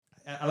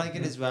I like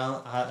it as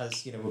well,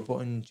 as you know, we're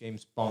putting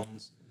James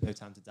Bond's No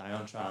Time to Die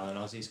on trial, and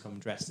Ozzy's come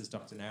dressed as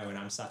Dr. No, and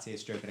I'm sat here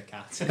stroking a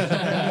cat.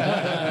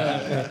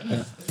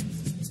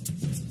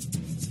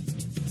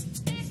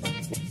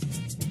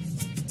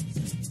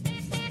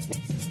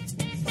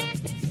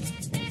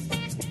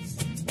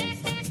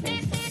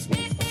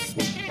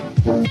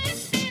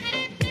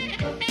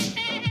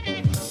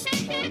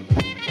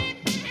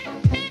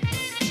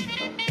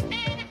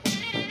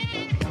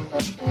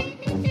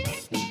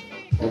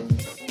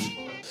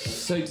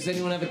 So does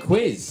anyone have a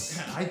quiz?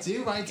 I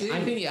do. I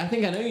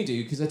think I know you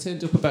do because I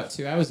turned up about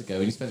 2 hours ago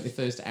and you spent the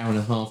first hour and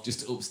a half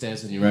just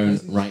upstairs on your own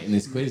writing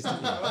this quiz,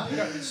 didn't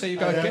you? So you've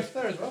got a gift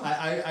there as well.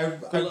 I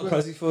got a little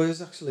present for you,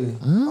 actually.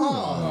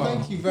 Oh,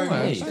 thank you very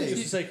much.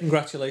 Just to say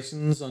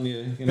congratulations on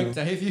your, you know, Big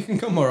Dave, you can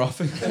come more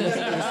often.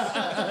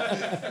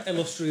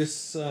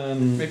 illustrious.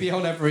 Maybe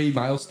on every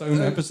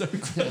milestone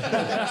episode.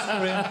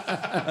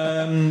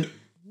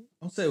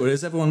 I'll say what it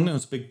is. Everyone knows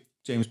it's a big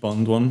James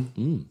Bond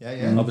one.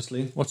 Yeah.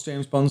 Obviously. What's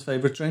James Bond's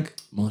favourite drink?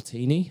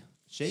 Martini.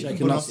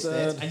 Shaken not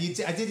stirred. And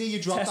I did hear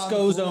you drop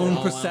Tesco's own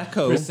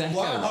Prosecco.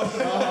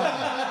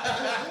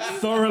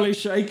 Thoroughly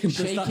shaken.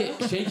 Shake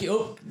it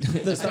up.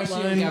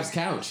 Especially on Gav's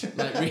couch.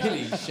 Like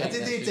really shake. I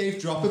did hear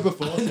Dave drop it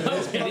before.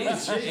 So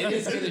It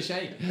is going to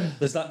shake.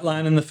 There's that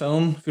line in the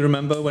film, if you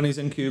remember, when he's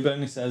in Cuba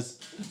and he says,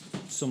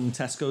 "Some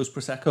Tesco's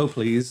Prosecco,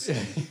 please."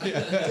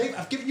 Dave,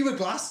 I've given you a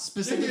glass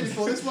specifically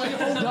for this. Why are you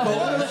holding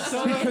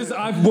it? Because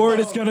I'm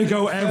worried it's going to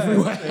go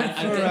everywhere.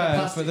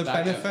 For the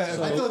benefit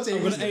of... I thought Dave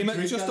I'm was going to aim it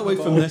drink just out away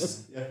the from bowl.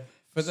 this. Yeah.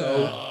 For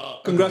the...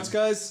 Congrats,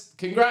 guys.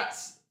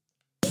 Congrats.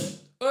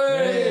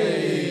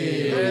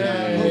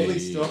 Lovely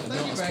stuff.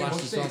 Thank you very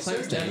much, Dave. So Thanks,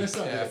 Dave. generous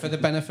of you. Yeah, for the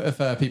benefit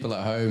of people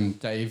at home,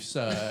 Dave's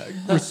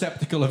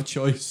receptacle of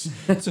choice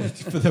for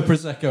the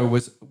Prosecco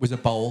was a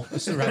bowl, a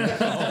ceramic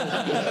bowl.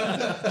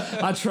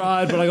 I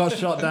tried, but I got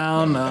shot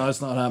down. No, it's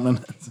not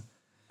happening.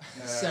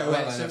 So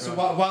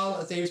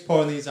while Dave's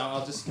pouring these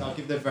out, I'll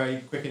give the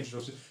very quick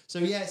introduction. So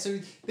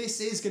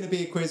this is going to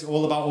be a quiz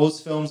all about us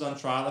films on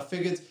trial. I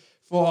figured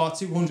for our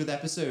 200th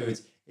episode,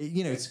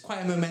 it's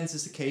quite a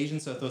momentous occasion,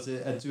 so I thought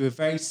I'd do a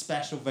very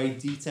special, very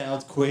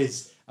detailed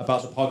quiz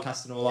about the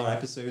podcast and all our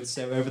episodes.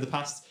 So over the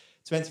past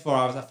 24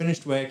 hours, I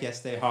finished work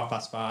yesterday,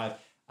 5:30,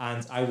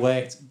 and I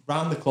worked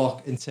round the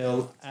clock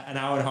until an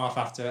hour and a half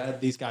after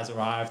these guys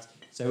arrived.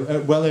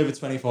 So well over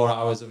 24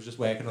 hours, I was just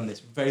working on this.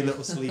 Very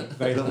little sleep,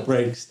 very little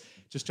breaks.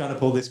 Just trying to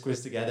pull this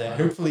quiz together.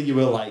 Hopefully you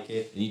will like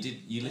it. And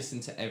you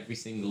listened to every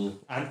single...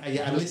 And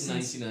I listened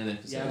 99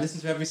 episodes. Yeah, I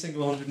listened to every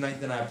single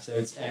 199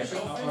 episodes. What's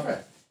your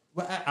favourite?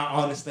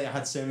 Honestly, I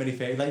had so many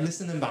favourites. Like,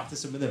 listening back to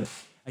some of them.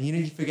 And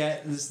you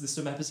forget, there's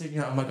some episode,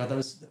 oh my God, that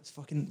was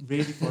fucking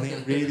really funny. I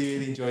really,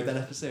 really enjoyed that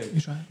episode.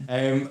 You try.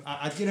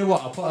 You know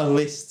what? I'll put a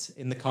list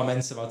in the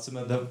comments about some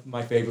of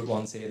my favourite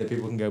ones here that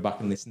people can go back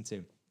and listen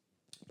to.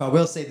 But I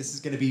will say this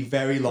is going to be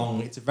very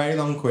long. It's a very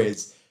long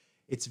quiz.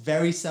 It's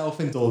very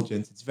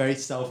self-indulgent. It's very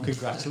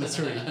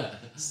self-congratulatory.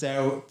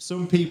 So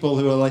some people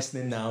who are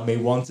listening now may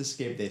want to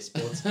skip this,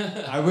 but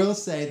I will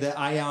say that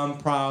I am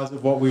proud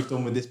of what we've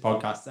done with this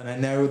podcast, and I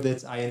know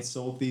that I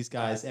insult these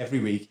guys every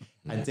week,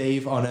 and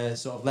Dave on a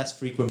sort of less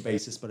frequent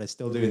basis, but I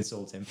still do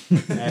insult him.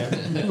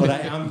 But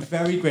I am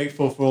very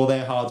grateful for all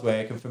their hard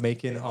work and for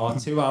making our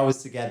 2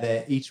 hours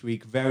together each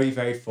week very,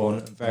 very fun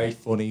and very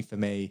funny for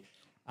me,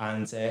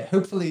 and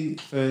hopefully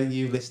for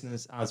you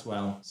listeners as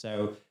well.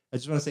 So I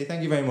just want to say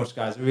thank you very much,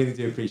 guys. I really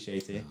do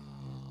appreciate it.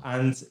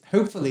 And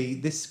hopefully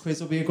this quiz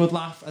will be a good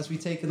laugh as we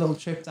take a little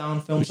trip down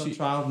Films on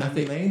Trial,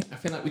 memory lane. I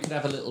feel like we could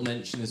have a little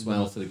mention as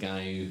well for the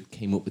guy who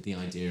came up with the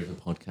idea of a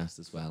podcast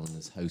as well and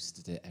has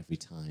hosted it every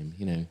time,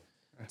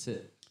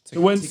 to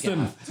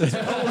Winston. To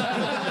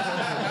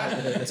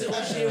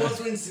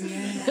Winston,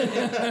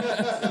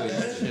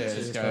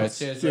 Cheers, guys.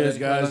 Cheers,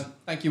 guys.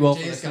 Thank you all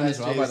for Cheers, listening guys.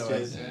 as well, by the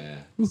way.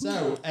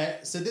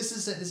 Cheers. So this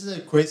is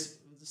a quiz.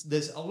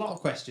 There's a lot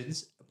of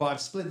questions, but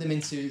I've split them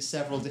into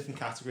several different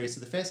categories.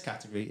 So the first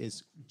category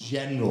is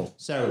general.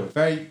 So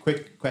very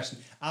quick question.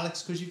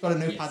 Alex, because you've got a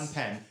notepad and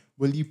pen,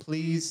 will you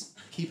please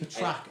keep a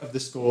track of the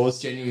scores?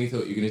 Genuinely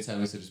thought you were going to tell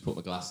me to just put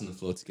my glass on the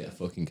floor to get a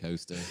fucking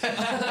coaster.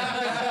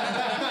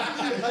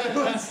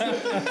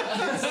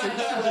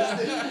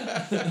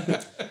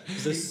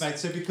 Right,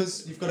 so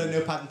because you've got a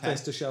notepad and pen.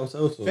 First to shout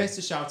out? Or? First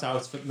to shout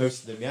out for most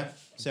of them, yeah?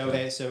 So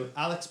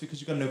Alex,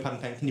 because you've got a notepad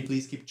and pen, can you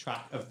please keep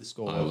track of the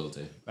score? I will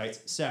do. Right,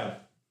 so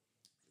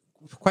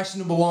question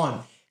number 1.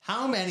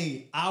 How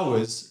many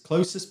hours,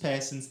 closest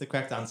person to the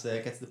correct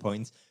answer gets the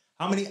point,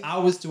 how many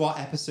hours do our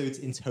episodes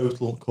in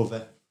total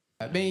cover?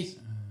 Me,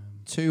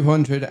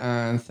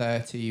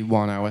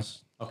 231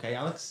 hours. Okay,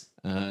 Alex?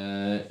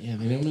 They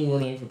normally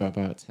run over by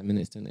about 10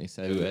 minutes, don't they?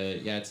 So,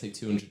 I'd say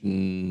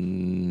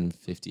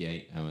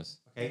 258 hours.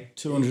 Okay.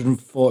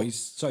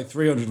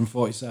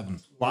 347.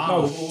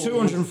 Wow. No,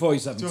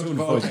 247.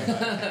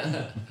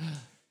 247.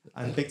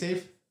 And Big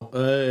Dave?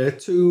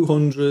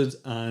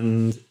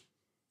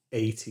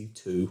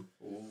 282.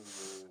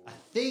 I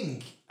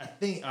think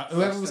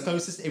whoever was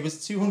closest, it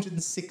was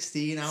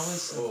 216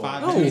 hours.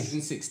 5 Oh. minutes.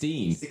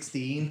 16.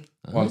 16.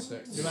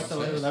 1/6. Who had the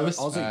lowest?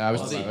 Aussie. I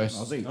was the Aussie. lowest.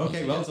 Aussie.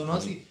 Okay, well done,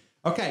 Aussie.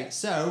 Okay,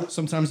 so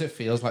Sometimes it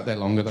feels like they're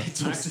longer though.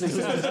 it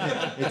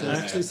I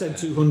actually said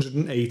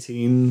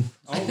 218.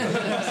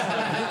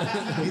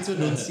 You need to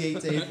enunciate,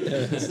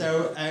 Dave.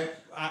 So,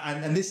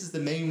 and this is the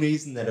main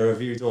reason that I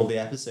reviewed all the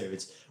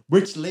episodes.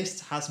 Which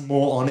list has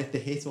more on it, the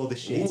hit or the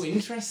shit? Oh,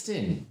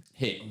 interesting.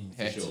 Hit,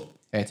 for Hit. sure.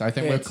 I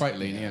think we're quite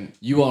lenient.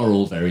 You are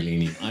all very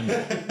lenient. I'm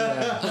not.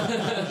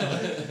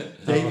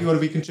 Dave, you want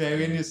to be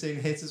contrarian? You're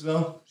saying hit as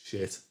well?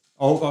 Shit.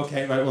 Oh,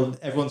 okay, right. Well,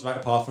 everyone's right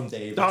apart from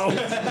Dave.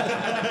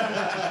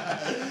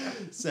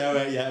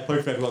 So, yeah, a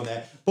point for everyone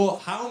there. But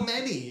how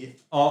many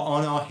are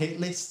on our hit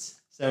list?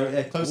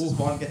 So, closest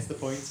one gets the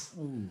point.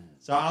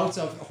 So, out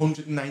of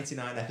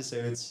 199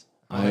 episodes,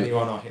 how many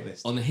are on our hit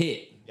list? On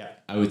hit, Yeah.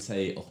 I would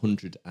say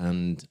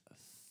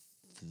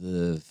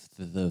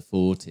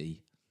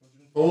 140.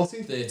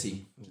 40?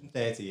 30.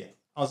 130.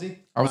 Ozzy?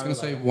 I was gonna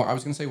say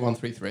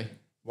 133.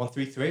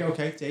 133.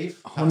 Okay, Dave.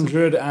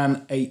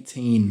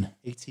 118.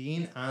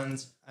 18.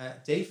 And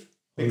Dave?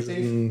 Big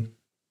Dave?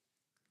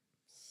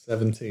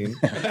 17.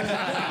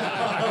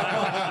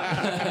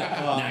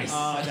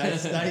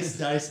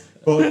 Nice.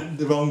 But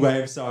the wrong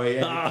way, I'm sorry.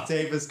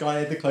 Dave has got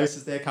it the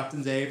closest there,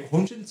 Captain Dave.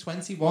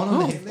 121 on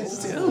the hit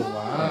list.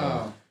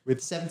 Wow.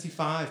 With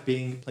 75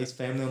 being placed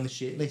firmly on the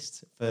shit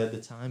list for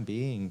the time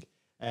being.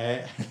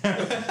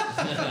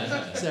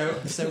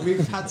 So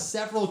we've had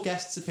several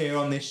guests appear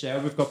on this show.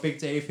 We've got Big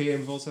Dave here.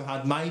 We've also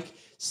had Mike,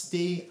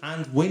 Steve,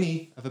 and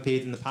Winnie have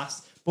appeared in the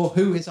past. But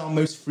who is our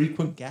most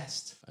frequent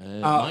guest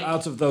Mike?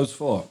 Out of those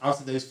 4. out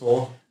of those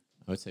 4?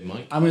 I would say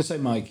Mike. I'm going to say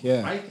Mike,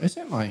 yeah. Mike, Is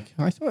it Mike?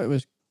 I thought it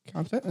was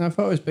Captain, and I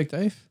thought it was Big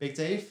Dave. Big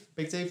Dave.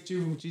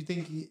 Do you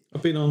think?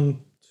 I've been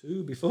on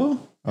 2 before.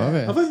 Oh,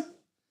 yeah. Have I?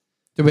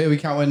 Do we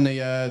count in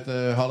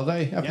the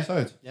holiday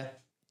episode? Yeah.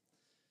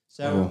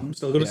 So I'm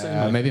still going to say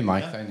Yeah, Mike. maybe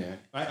Mike Yeah. then. Yeah.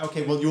 right,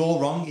 okay. Well, you're all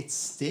wrong. It's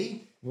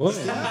Steve. What?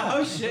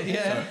 Oh shit!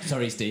 Yeah.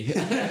 Sorry, Steve.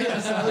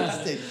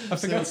 I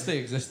forgot they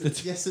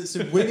existed. Yes,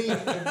 so Winnie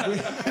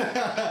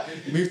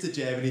moved to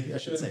Germany, I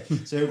should say.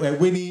 So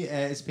Winnie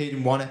has appeared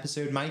in 1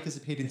 episode, Mike has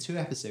appeared in 2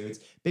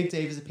 episodes, Big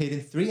Dave has appeared in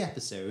 3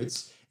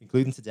 episodes,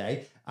 including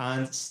today,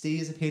 and Steve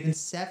has appeared in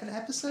 7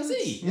 episodes. Has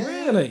he? Yeah.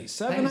 Really?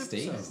 7 Thanks,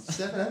 Steve. episodes?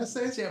 7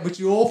 episodes, yeah, which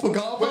you all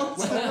forgot about.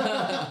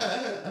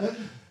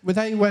 Were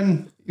they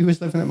when he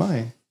was living at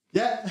mine?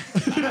 Yeah.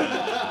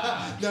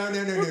 No,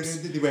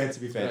 they weren't, to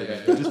be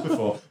fair. Just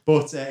before.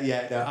 But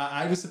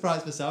I was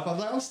surprised myself. I was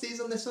like, oh, Steve's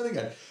on this one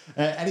again.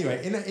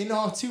 Anyway, in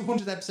our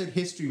 200 episode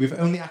history, we've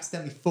only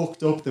accidentally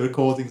fucked up the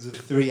recordings of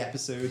 3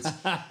 episodes.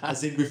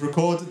 As in, we've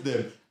recorded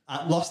them,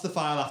 lost the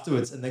file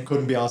afterwards, and then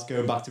couldn't be asked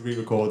going back to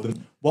re-record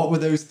them. What were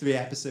those 3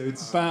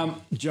 episodes? Bam,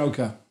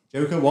 Joker.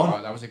 Joker 1,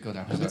 Oh, that was a good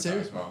episode. Number 2?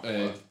 as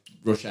well.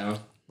 Rush Hour.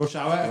 Rush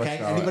Hour. Okay,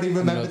 Hour. anybody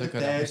remember Another the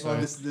good 3rd episode.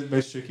 one? This is the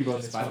most tricky one.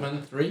 This one.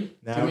 Spider-Man 3?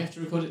 No. Did we have to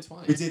record it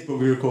twice? We did, but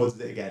we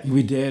recorded it again.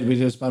 We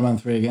did Spider-Man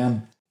 3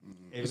 again.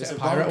 It Was was it a a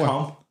pirate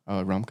rom-com.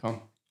 Oh,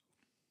 rom-com.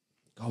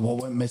 God, what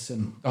went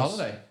missing? The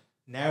holiday.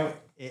 Now,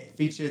 it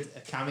featured a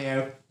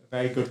cameo, a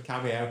very good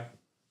cameo.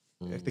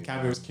 The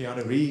cameo was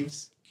Keanu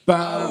Reeves.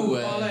 Bam.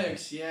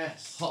 Bollocks,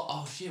 yes.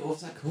 Oh shit, what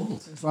was that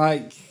called? It's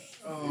like,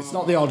 it's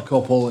not The Odd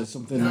Couple, it's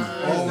something...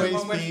 Always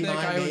one with be the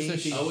my guy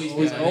with the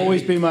maybe.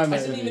 Always be my I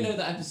didn't even maybe. know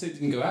that episode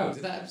didn't go out.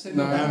 Did that episode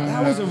No. go out?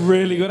 That was a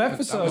really good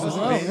episode was as a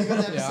well. Really good Yeah, I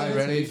episode.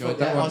 really enjoyed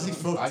that one.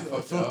 Ozzy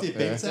I fucked it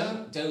big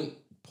time. Don't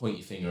point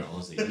your finger at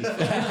Ozzy.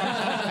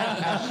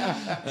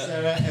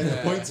 So, the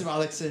point to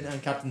Alex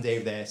and Captain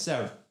Dave there.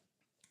 So,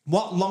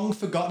 what long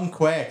forgotten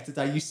quirk did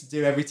I used to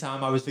do every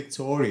time I was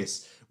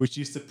victorious, which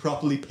used to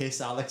properly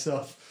piss Alex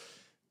off?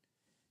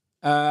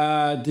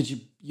 Did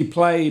you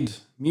played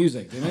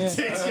music, didn't you?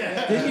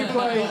 Did you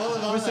play?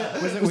 Was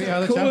it We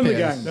Are the Cool in the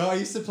Champions? Gang? No, I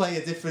used to play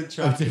a different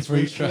track.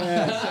 different each week.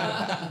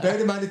 track. Bear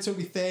in mind, it took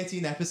me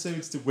 13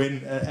 episodes to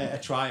win a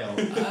trial.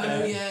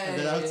 yeah, And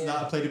then after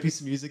that, I played a piece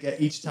of music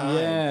at each time.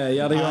 Yeah,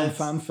 you had your own And-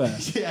 fanfare.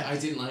 Yeah. I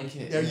didn't like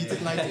it. No, you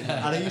didn't like it.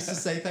 And I used to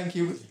say thank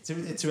you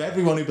to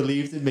everyone who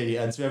believed in me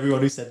and to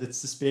everyone who said that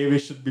Suspiria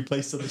should be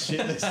placed on the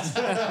shit list.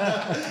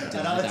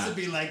 And Alex would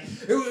be like,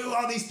 who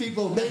are these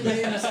people? Name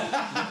names.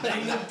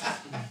 Name them.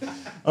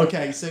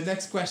 Okay, so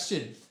next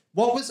question.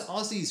 What was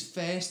Ozzy's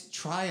first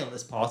trial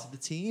as part of the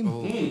team?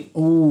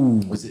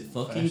 Ooh. Was it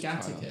fucking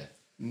Gattaca?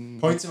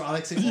 Point to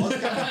Alex. It was.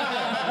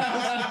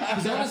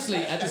 Because honestly,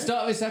 at the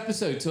start of this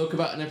episode, talk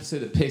about an episode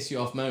that pissed you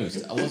off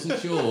most. I wasn't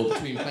sure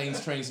between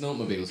Planes, Trains and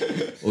Automobiles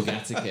or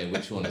Gattaca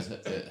which one has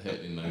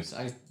hurt me most.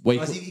 I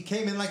wake up. He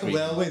came in like a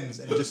whirlwind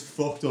and just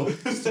fucked up.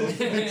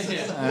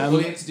 All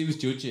he had to do was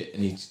judge it,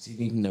 and he just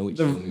didn't even know which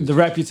one. He was. The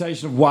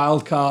reputation of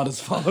Wildcard has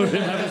followed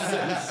him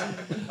ever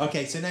since.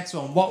 Okay, so next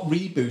one. What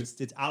reboot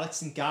did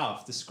Alex and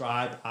Gav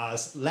describe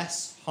as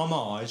less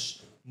homage,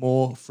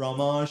 more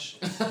fromage?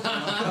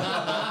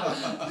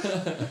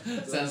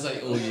 Sounds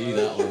like all you,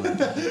 that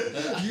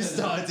one. You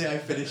started it, I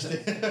finished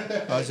it.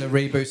 As a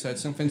reboot said,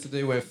 something to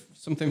do with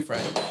something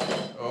French.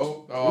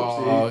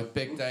 Oh,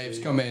 Big Dave's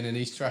come in and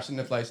he's trashing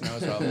the place now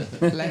as well.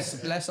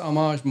 less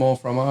homage, more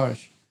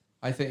fromage.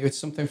 I think it's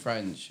something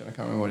French, and I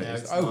can't remember what it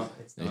is. It's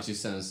It not.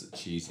 just sounds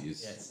cheesy.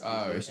 Yes.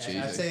 Oh, it's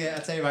cheesy.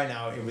 I'll tell you right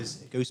now, it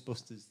was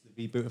Ghostbusters,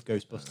 the reboot of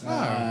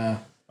Ghostbusters.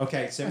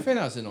 Okay, so I think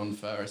that's an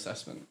unfair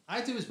assessment.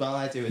 I do as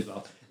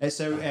well.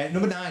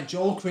 Number 9,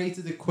 Joel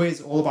created a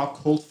quiz all about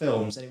cult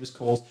films, and it was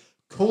called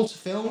Cult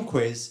Film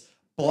Quiz.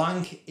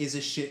 Blank is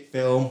a shit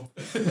film.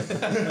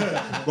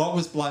 What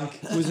was blank?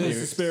 Was it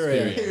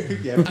Suspiria?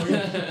 Yeah,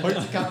 point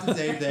to Captain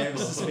Dave there. It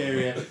was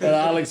Suspiria. And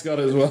Alex got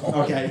it as well.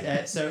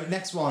 Okay, so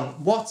next one.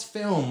 What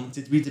film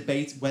did we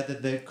debate whether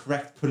the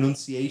correct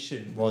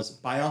pronunciation was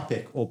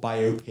biopic or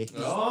biopic?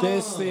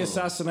 The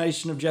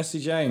assassination of Jesse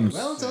James.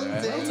 Well done,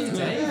 Dave. Well done,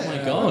 Dave. Oh my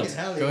God. Fucking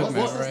hell, it Good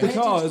was. memory.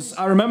 Because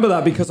I remember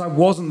that because I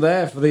wasn't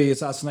there for the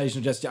assassination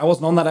of Jesse. I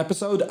wasn't on that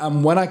episode,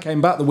 and when I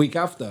came back the week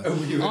after,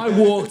 I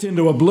walked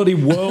into a bloody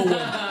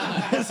whirlwind.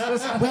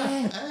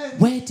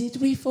 Where did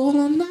we fall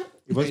on that?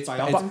 It was It's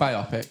biopic.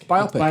 biopic.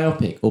 Biopic.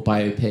 Biopic or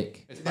biopic?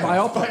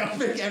 Biopic.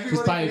 Because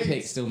Everyone biopic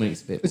agrees. still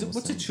makes a bit Is it, more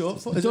what's it sense.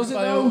 short for? Does it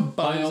though?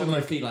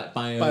 Biography, like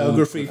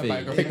Biography.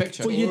 Biography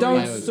picture. Well, you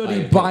don't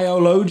study biopic.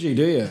 biology,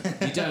 do you?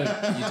 You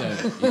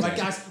don't. Right,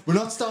 guys, we're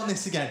not starting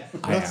this again.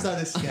 Right?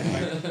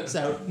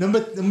 So,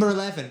 number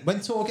 11.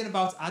 When talking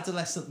about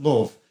adolescent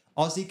love,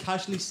 Ozzy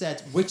casually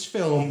said which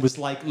film was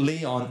like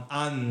Leon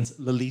and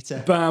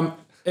Lolita. Bam.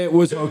 It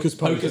was Hocus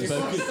Pocus.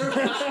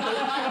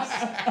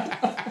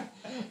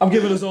 I'm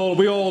giving us all.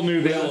 We all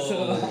knew the answer.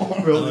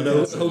 I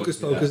know Hocus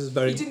Pocus is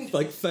very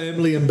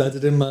firmly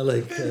embedded in my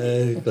like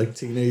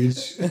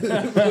teenage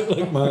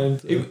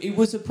mind. It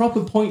was a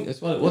proper point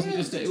as well. It wasn't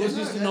just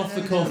an off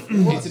the cuff.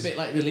 It's a bit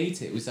like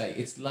Lolita. It was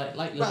like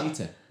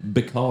Lolita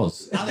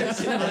because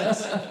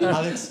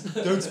Alex,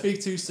 don't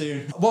speak too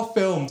soon. What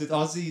film did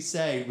Ozzy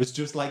say was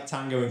just like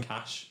Tango and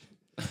Cash?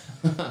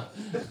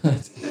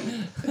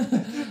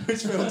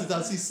 Which film did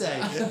Ozzy say?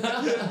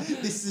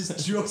 This is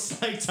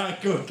just like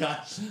Tango and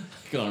Cash.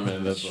 can't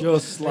remember.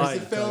 Just It's like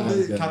a film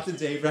that Captain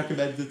Dave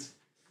recommended.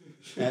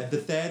 The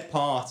third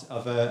part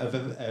of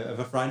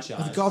a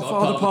franchise.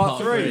 Godfather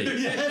Part 3.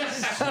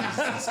 Jesus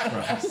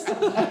Christ.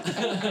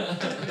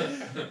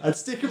 And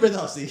sticking with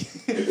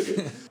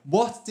Ozzy.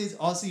 What did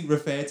Ozzy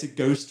refer to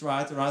Ghost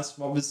Rider as?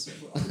 What was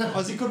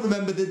Ozzy couldn't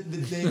remember the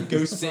name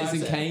Ghost Citizen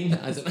Rider. Kane.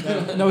 I don't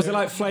know. No, was it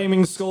like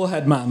Flaming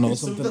Skullhead Man or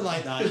Something something?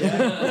 like that,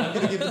 yeah. I'm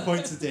going to give the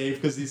point to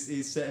Dave because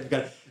he's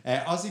got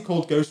Ozzy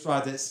called Ghost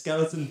Rider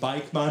Skeleton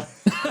Bike Man.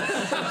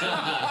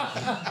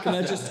 Can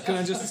I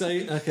just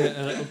say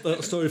a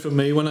little story from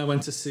me when I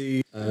went to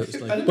see it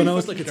was like, when I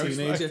was like a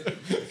teenager.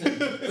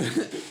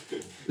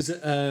 Was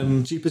it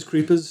Jeepers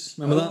Creepers?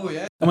 Remember that?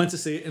 Yeah. I went to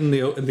see it in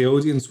the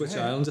Odeon Switch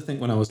Islands. I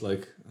think when I was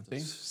like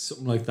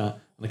something like that,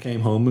 and I came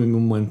home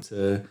and went,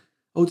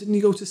 "Oh, didn't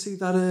you go to see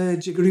that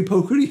Jiggery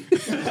Pokery?"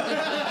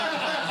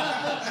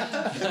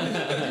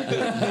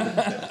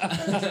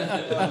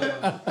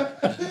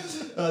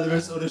 The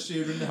most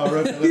unassuming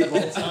horror film of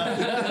all time.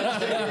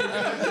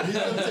 Need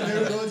something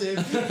to know,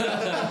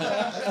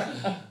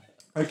 Dave.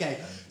 Okay,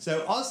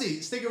 so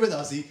Ozzy, sticking with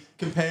Ozzy,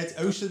 compared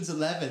Ocean's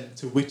 11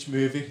 to which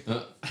movie?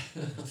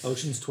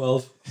 Ocean's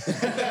 12. No,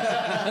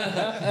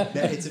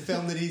 it's a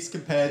film that he's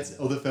compared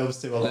other films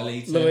to a lot.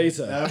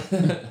 Lolita. No.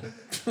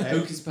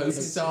 Hocus It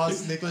Pocus.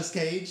 stars Nicolas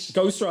Cage.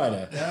 Ghost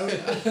Rider. No.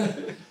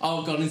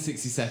 Oh, Gone in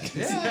 60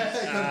 Seconds.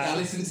 I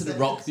listened to The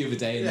Rock the other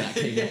day and that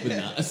came up with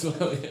that as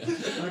well.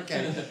 Yeah.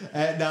 Okay.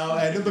 Now,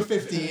 number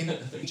 15.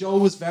 Joel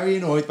was very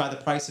annoyed by the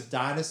price of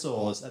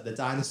dinosaurs at the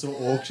dinosaur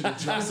auction in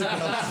Jurassic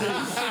World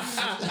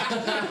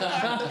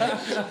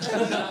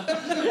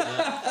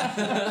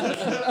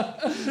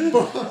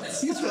 2.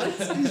 He's right.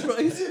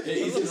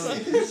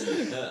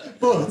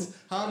 But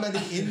how many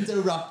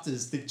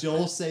Indoraptors did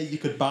Joel say you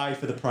could buy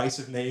for the price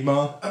of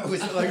Neymar?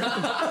 Was it like?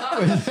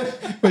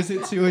 was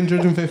it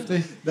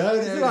 250? No,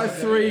 Is it like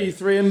three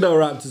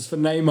Indoraptors for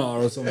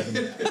Neymar or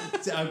something?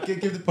 I'll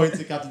give the point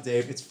to Captain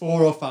Dave. It's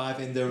 4 or 5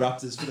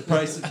 Indoraptors for the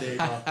price of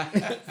Neymar.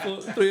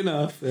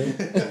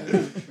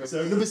 3.5. Yeah.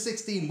 So number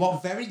 16.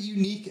 What very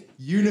unique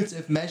unit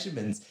of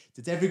measurement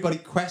did everybody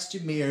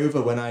question me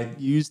over when I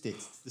used it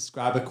to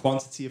describe a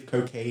quantity of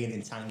cocaine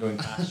in Tango and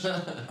Cash?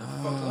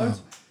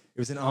 It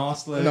was an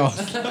arseload. No.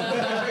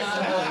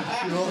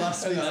 You all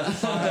asked me to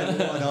define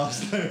what an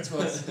arseload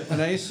was. And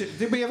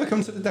did we ever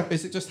come to the depth?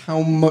 Is it just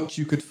how much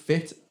you could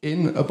fit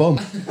in a bum?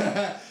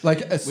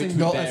 Like a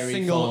single.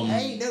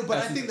 Hey, no, but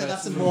I think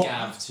that's a more.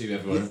 Gav to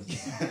everyone.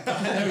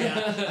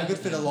 I could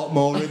fit a lot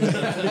more in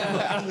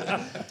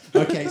there.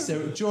 Okay,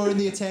 so during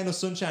the Eternal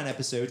Sunshine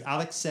episode,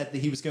 Alex said that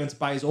he was going to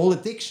buy us all a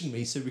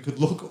dictionary so we could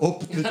look up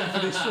the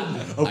definition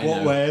of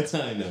what word.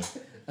 I know.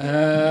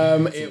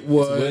 It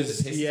was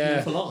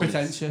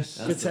Pretentious.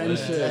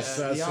 pretentious. He That's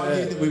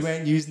argued that it. we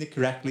weren't using it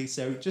correctly.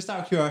 So, just out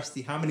of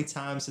curiosity, how many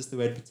times has the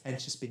word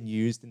pretentious been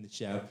used in the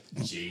show?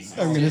 Jesus.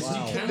 I'm gonna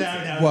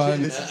No,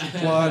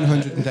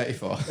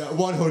 184.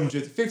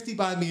 100. 50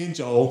 by me and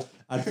Joel,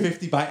 and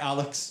 50 by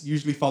Alex,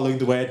 usually following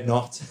the word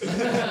not.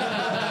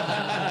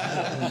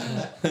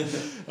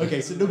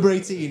 Okay, so number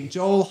 18,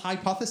 Joel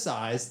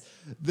hypothesized.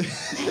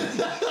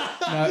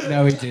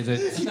 No, he didn't.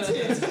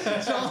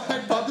 Joel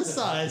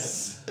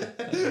hypothesized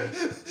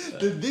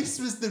that this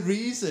was the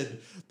reason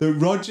that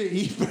Roger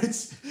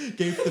Ebert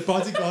gave The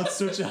Bodyguard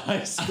such a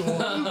high score.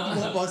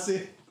 What was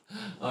it?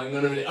 Hang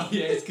on a minute. Oh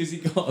yeah, it's because he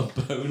got a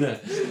boner.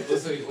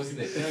 Also, wasn't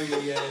it? No,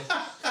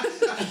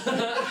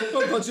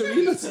 Oh, Roger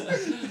Ebert.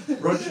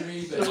 Roger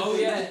Ebert. Oh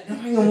yeah. No,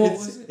 hang on. What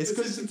was it? It's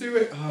because to do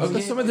it. It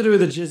was something to do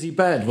with a jizzy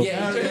bed. wasn't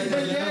Yeah.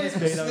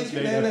 that was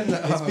me.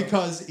 It's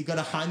because he got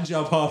a hand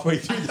job halfway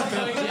through the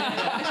film.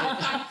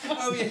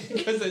 Oh yeah,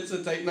 because it's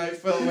a date night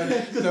film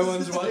and no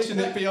one's watching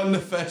it beyond the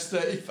first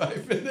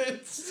 35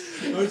 minutes.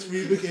 Roger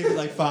Ebert gave it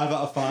like 5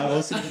 out of 5.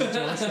 Also,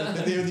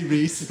 the only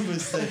reason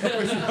was that he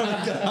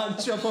got a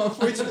hand job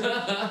halfway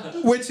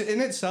through. Which in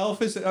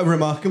itself is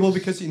remarkable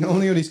because he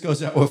normally only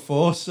scores out of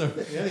 4, so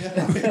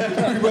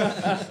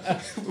Yeah.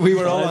 we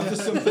were all onto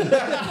something.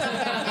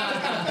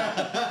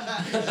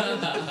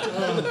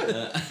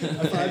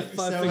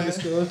 Five finger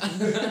score.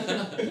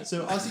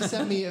 So Ozzy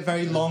sent me a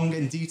very long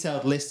and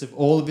detailed list of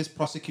all of his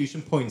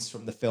prosecution points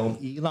from the film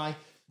Eli,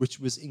 which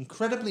was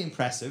incredibly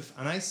impressive.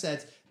 And I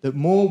said that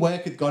more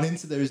work had gone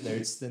into those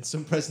notes than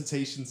some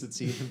presentations had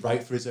seen him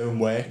write for his own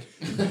work.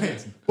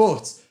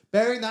 But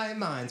bearing that in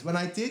mind, when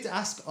I did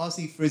ask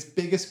Ozzy for his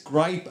biggest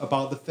gripe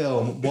about the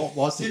film, what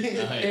was it?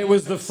 It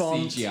was the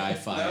font. CGI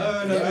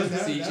fire. No,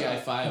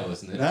 CGI fire,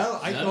 wasn't it? No,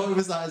 I thought it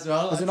was that as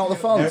well. Was it not the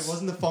No, fonts? it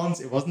wasn't the fonts.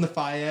 It wasn't the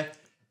fire.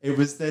 It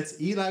was that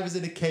Eli was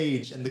in a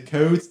cage, and the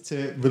code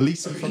to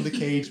release him from the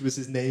cage was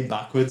his name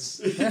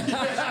backwards. He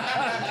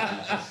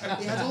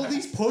had all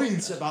these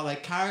points about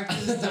like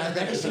characters,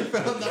 direction,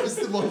 film. That was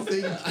the one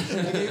thing. I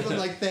gave him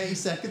like 30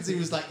 seconds. He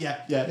was like,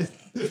 yeah. Nailed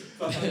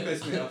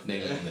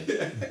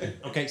it.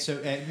 Okay,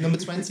 so number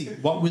 20.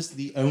 What was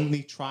the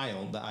only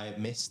trial that I had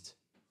missed?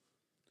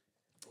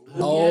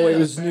 Oh, it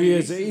was New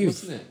Year's Recent, Eve.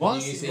 wasn't it?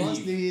 Was New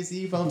Year's New Eve, Year's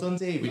Eve? Well done,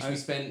 Dave. which we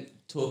spent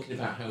talking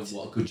about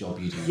what a good job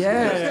you do.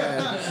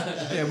 Yeah.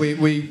 Yeah,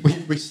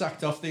 we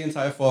sacked off the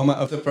entire format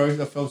of the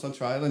films on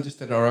trial and just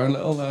did our own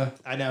little.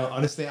 I know,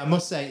 honestly, I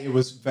must say it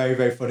was a very,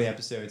 very funny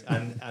episode,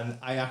 and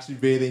I actually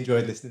really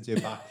enjoyed listening to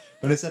it back.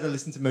 When I said I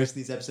listened to most of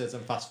these episodes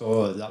on Fast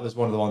Forward, that was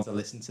one of the ones I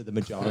listened to the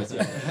majority.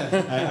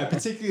 I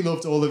particularly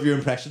loved all of your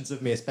impressions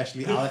of me,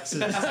 especially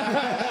Alex's.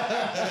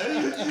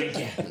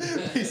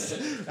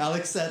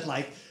 Alex said,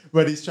 like,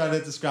 when he's trying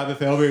to describe a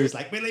film, he was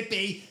like, will it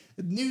be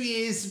New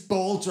Year's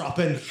ball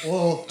dropping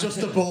or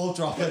just a ball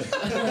dropping?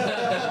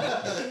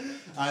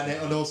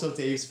 And also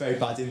Dave's very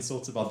bad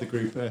insults about the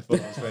group. I thought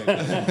that was very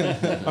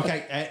good.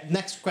 Okay,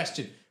 next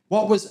question.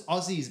 What was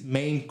Ozzy's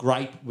main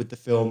gripe with the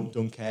film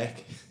Dunkirk?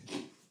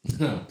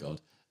 Oh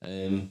God.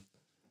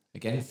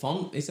 Again,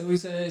 font. It's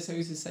always a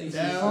safe.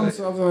 Fonts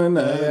of them in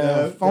there.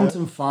 Yeah. Font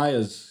and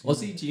fires.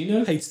 Ozzy, do you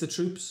know? Hates the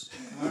troops.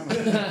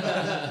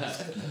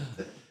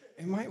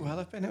 It might well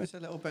have been. It was a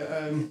little bit.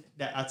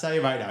 Yeah, I'll tell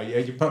you right now.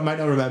 You might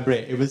not remember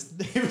it. It was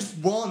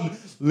one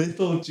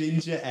little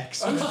ginger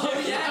extra.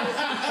 Oh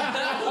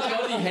yeah.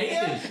 God, he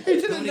hated it.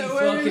 He didn't know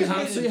where he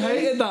was. He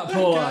hated that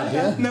poor lad, He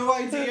had yeah? no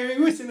idea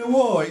he was in a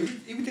war. He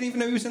didn't even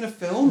know he was in a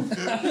film.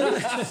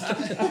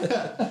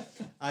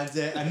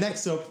 And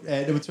next up,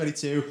 number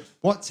 22.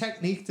 What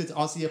technique did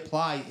Ozzy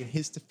apply in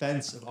his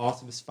defense of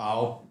Artemis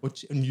Fowl?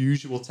 Which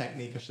unusual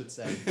technique, I should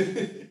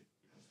say.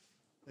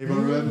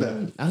 Anyone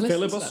remember? I listened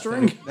to that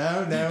Filibustering?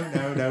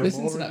 No.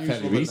 Listen More to that unusual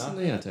fairly than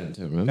recently. I don't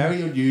remember.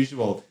 Very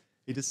unusual.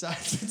 He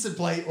decided to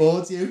play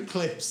audio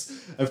clips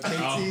of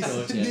Katie's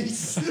God, yeah.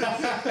 niece and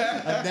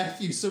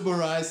nephew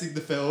summarising the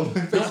film.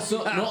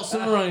 Not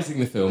summarising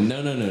the film.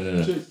 No.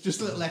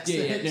 Just little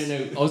excerpts. Yeah.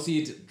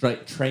 Ozzy had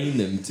like trained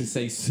them to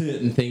say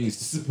certain things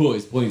to support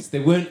his points. They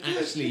weren't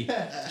actually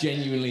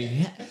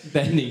genuinely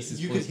their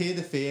niece's You points. could hear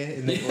the fear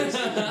in their voice.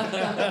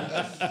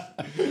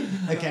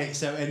 Okay,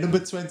 so number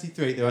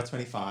 23, there are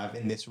 25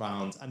 in this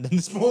round. And then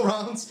there's more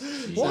rounds.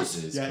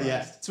 Jesus Yeah.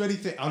 Christ.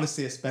 23.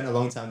 Honestly, I spent a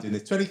long time doing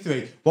this.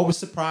 23. What was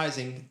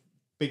surprising,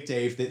 Big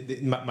Dave,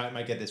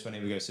 might get this one.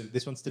 Here we go. So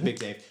this one's to Big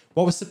Dave.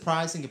 What was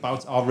surprising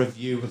about our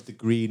review of The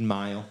Green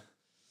Mile?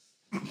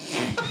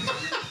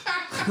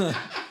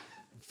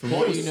 From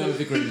what you know of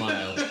the Green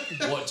Mile,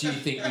 what do you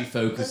think we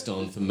focused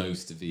on for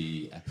most of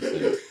the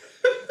episode?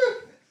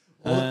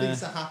 All the things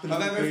that happened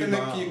Of in The Green everything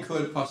that Mile. you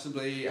could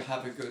possibly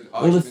have a good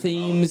All the argument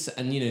themes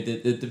and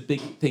the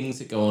big things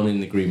that go on in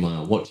the Green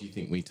Mile. What do you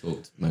think we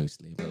talked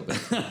mostly about?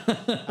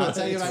 I'll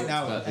tell you right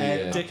now. About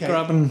the, Dick okay.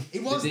 grabbing.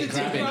 It was The the dick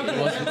dick grabbing. grabbing.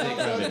 It was the dick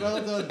Well done, grabbing.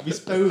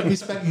 well done. We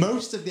spent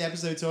most of the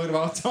episode talking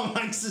about Tom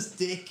Hanks'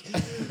 dick.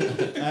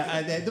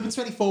 And number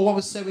 24, what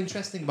was so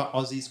interesting about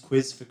Ozzy's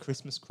quiz for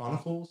Christmas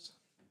Chronicles?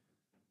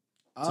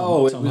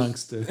 Oh, Tom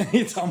Hanks did.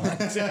 Tom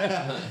Hanks.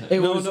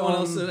 It was no one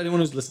else.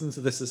 Anyone who's listening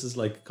to this is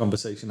like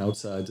conversation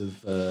outside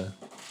of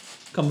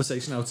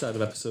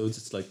episodes.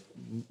 It's like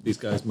these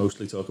guys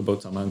mostly talk about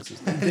Tom Hanks.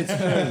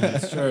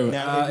 It's true.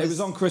 Now, It was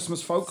on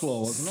Christmas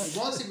folklore, wasn't it?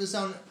 It was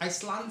on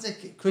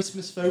Icelandic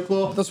Christmas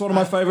folklore. That's one of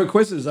my favourite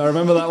quizzes. I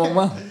remember that one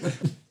well.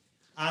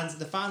 And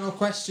the final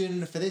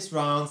question for this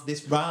round,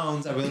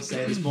 I will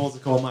say, there's more to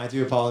come, I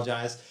do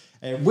apologise.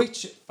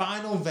 Which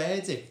final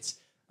verdict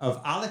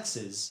of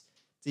Alex's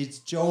did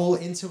Joel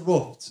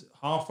interrupt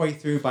halfway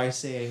through by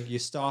saying, "You're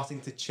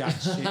starting to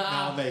chat shit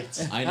now,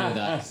 mate"? I know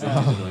that. 'Cause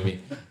that did annoy me.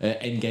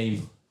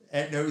 Endgame.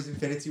 No, it was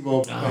Infinity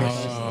War.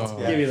 Yeah.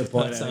 Give you the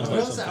point. That sounds I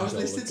was, I was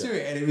listening to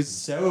it and it was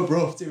so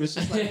abrupt. It was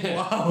just like,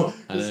 wow.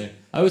 I know.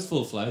 I was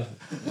full flow.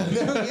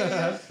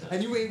 Yeah.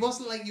 And it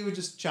wasn't like you were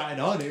just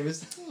chatting on. It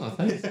was. Oh,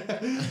 thanks.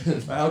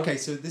 Right, okay,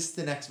 so this is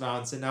the next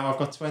round. So now I've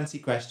got 20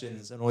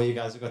 questions, and all you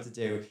guys have got to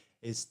do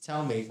is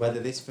tell me whether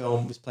this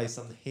film was placed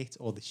on the hit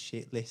or the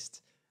shit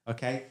list.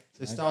 Okay,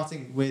 so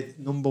starting with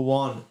number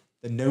 1,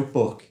 The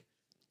Notebook.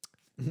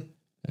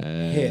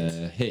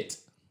 Hit.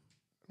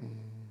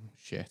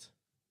 Shit.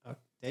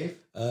 Dave?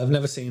 I've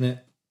never seen it.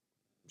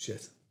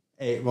 Shit.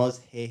 It was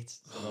hit.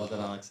 So well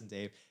done, Alex and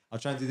Dave. I'll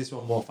try and do this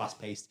one more fast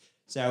paced.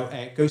 So,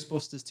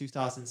 Ghostbusters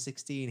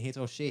 2016, hit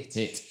or shit?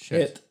 Hit.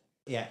 Hit.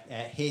 Yeah,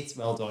 hit.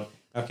 Well done.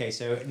 Okay,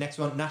 so next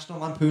one, National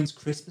Lampoon's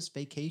Christmas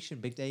Vacation.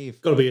 Big Dave.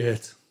 Got to be a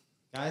hit.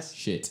 Guys?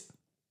 Shit.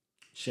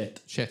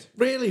 Shit. Shit.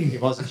 Really?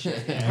 It was a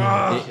shit.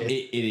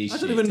 It is I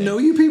shit. don't even know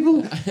you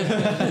people.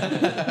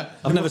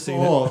 I've never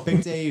seen it. 4,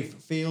 Big Dave,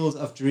 Field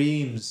of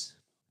Dreams.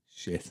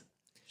 Shit.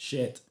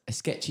 Shit. A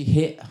sketchy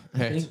hit, I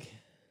Hit. think.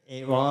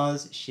 It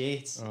was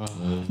shit.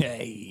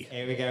 Yay.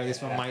 Here we go.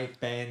 This one might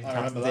burn I Captain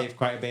remember that. Dave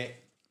quite a bit.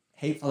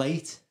 Hateful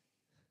Eight.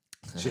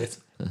 Shit.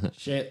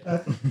 Shit.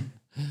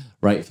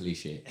 Rightfully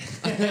shit.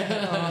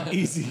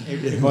 Easy.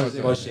 It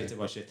was shit. It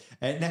was shit.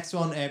 Next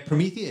one,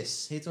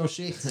 Prometheus. Hit or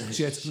shit?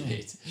 Shit.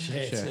 Shit.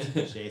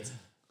 Shit. Shit.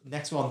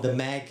 Next one, The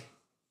Meg.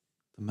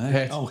 The Meg.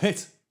 Hit. Oh,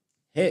 hit.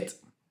 Hit.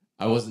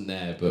 I wasn't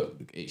there, but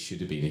it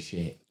should have been a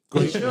shit.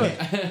 It should.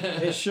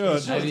 It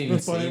should. I didn't even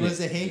But see it was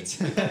it. a hit.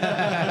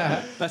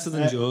 Better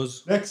than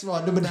Jaws. Next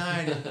one, number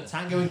 9,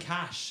 Tango and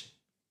Cash.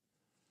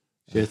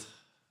 Shit.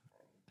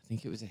 I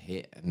think it was a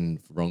hit and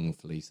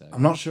wrongfully so.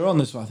 I'm not sure on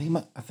this one.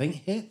 I think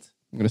hit.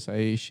 I'm gonna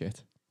say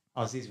shit.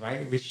 Ozzy's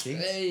right. It was shit.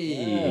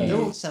 Hey.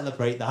 Don't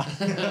celebrate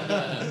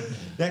that.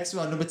 Next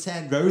one, number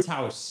 10,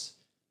 Roadhouse.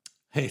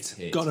 Hit.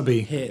 Hit. Gotta be.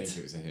 I Hit. think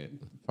it was a hit.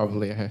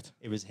 Probably a hit.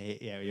 It was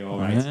hit. Yeah, you're all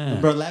right. Yeah.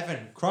 Number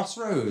 11,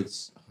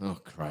 Crossroads. Oh,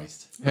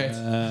 Christ. Hit.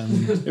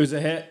 It was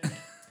a hit. Is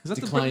that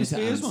the Decline Britney to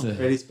Spears answer. one?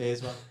 Britney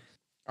Spears one.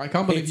 I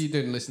can't believe you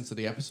didn't listen to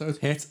the episode.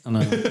 Hit. I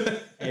know.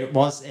 It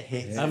was a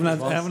hit. I haven't It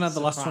was had the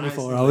last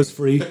 24 surprisingly. hours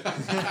free.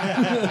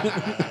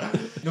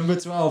 Number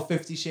 12,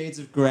 50 Shades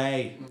of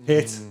Grey.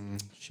 Hit.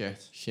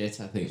 Shit. Shit,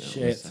 I think that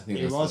Shit. was. I think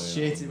It that's was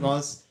the way shit. It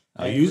was.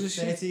 Oh, you Number a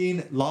shit.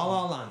 13, La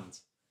La Land.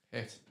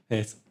 Hit.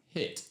 Hit.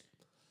 Hit.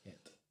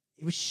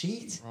 It was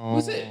shit.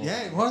 Was it?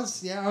 Yeah, it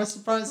was. Yeah, I was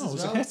surprised Oh, as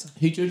was well. it hit?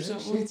 Who judged Yeah,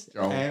 that one? shit.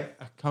 Joel. I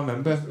can't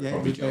remember. Yeah,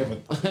 Probably it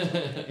was,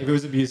 if it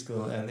was a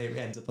musical and it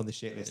ends up on the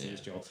shit list, it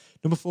was Joel.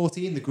 Number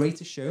 14, The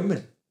Greatest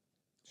Showman.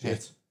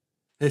 Shit.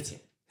 Hit.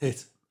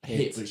 Hit. A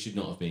hit, but it should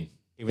not have been.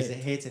 It was a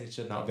hit and it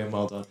should not have been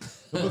well done.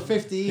 Number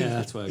 15, Yeah,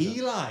 that's where I got it.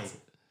 Eli.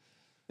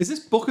 Is this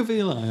Book of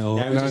Eli or?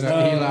 No, No, just no,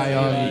 Eli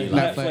on Eli.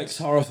 Netflix.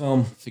 horror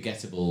film.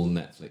 Forgettable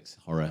Netflix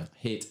horror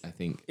hit, I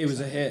think. It was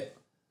a hit.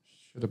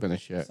 Should have been a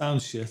shit.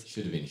 Sounds shit.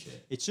 Should have been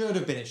shit. It should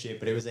have been a shit,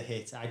 but it was a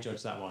hit. I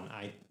judged that one.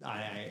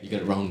 You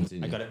got it wrong, didn't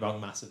you? I got it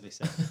wrong massively.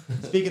 So,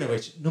 speaking of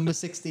which, number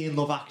 16,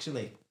 Love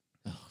Actually.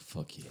 Oh,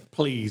 fuck you.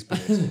 Please,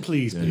 please,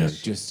 please. No,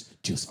 please.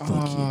 just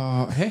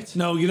fuck you. Hit.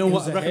 No, you know It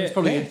what? was I a reckon it's hit.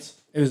 probably Hit. it.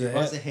 It was a It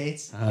was a hit.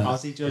 hit.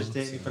 Ozzy judged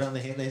it and he put it on the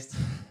hit list.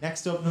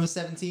 Next up, number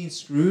 17,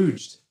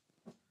 Scrooged.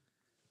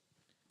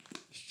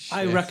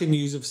 I reckon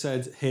yous have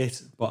said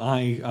hit, but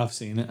I've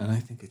seen it and I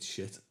think it's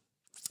shit.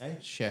 Okay.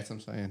 Shit, I'm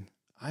saying.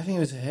 I think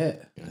it was a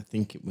hit. I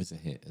think it was a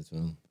hit as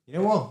well. You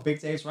know what? Big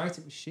Dave's right.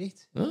 It was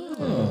shit.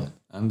 Oh.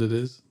 And it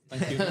is.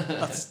 Thank you.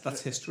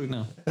 That's history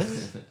now.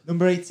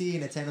 Number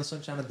 18, Eternal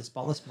Sunshine of the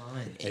Spotless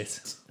Mind.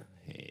 Hit.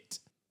 Hit.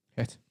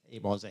 Hit.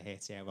 It was a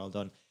hit. Yeah, well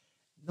done.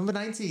 Number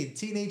 19,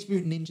 Teenage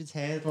Mutant Ninja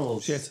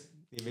Turtles. Shit.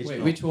 The original.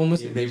 Wait, which one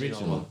was it? The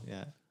original one?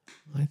 Yeah.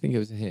 I think it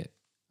was a hit.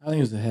 I think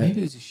it was a hit.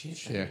 Maybe it was a shit.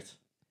 Shit.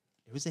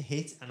 It was a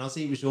hit. And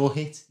Ozzy, it was your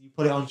hit. You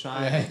put it on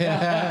trial.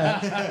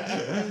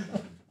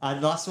 And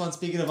last one,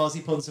 speaking of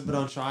Ozzy putting something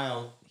on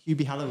trial,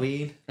 Hubie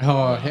Halloween.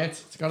 Oh, hit.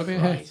 It's got to be a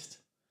hit. Christ.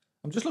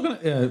 I'm just looking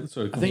at. Yeah,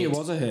 sorry. I think it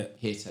was a hit.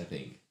 Hit, I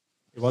think.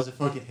 It was a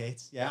fucking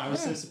hit. Yeah, I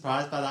was so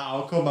surprised by that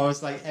outcome. I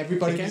was like,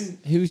 everybody was... Again,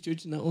 who's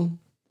judging that one?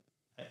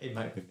 It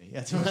might have been me.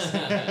 That's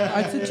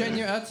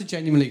a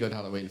genuinely good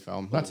Halloween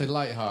film. That's a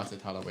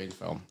light-hearted Halloween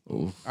film.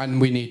 Ooh.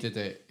 And we needed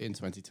it in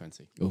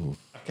 2020. Ooh.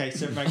 Okay,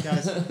 so right,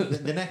 guys,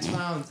 the next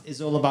round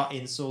is all about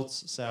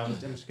insults. So I'm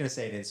just going to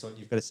say an insult.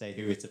 You've got to say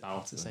who it's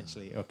about,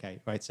 essentially. Okay,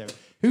 right. So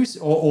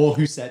or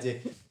who said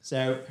it?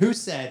 So who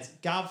said,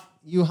 Gav,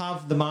 you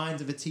have the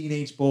mind of a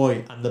teenage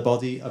boy and the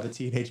body of a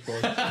teenage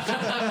boy? God,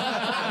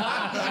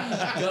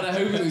 I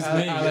hope it was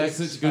me. That's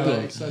such a good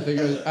Alex, I think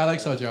it was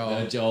Alex or Joel.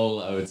 one.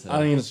 Joel, I would say. I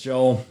think it's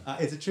Joel.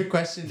 It's a trick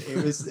question.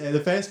 It was the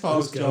first part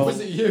was Joel. Was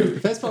it you? The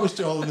first part was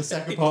Joel and the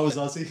second part was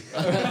Ozzy.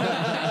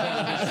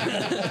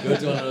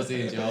 Good one,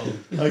 Ozzy and Joel.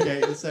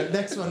 Okay, so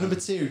next one, number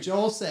 2.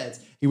 Joel said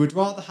he would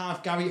rather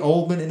have Gary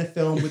Oldman in a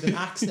film with an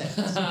accent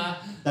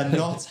than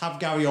not have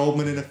Gary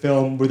Oldman in a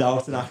film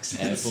without an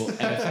accent.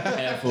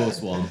 Air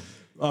Force One.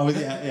 Oh,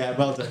 yeah,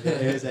 well done. Yeah,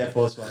 it is Air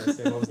Force One. What was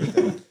the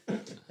film?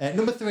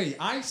 Number 3,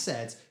 I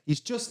said he's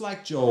just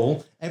like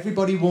Joel.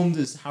 Everybody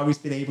wonders how he's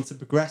been able to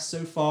progress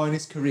so far in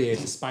his career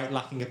despite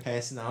lacking a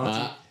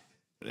personality.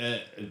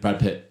 Brad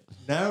Pitt.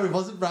 No, it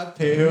wasn't Brad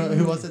Pitt.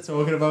 Who was it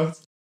talking about?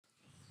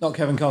 Not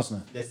Kevin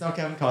Costner. It's not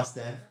Kevin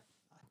Costner.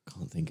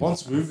 Can't think of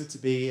Once it. rumoured to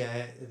be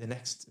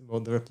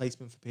the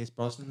replacement for Pierce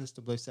Brosnan as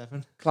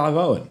 007. Clive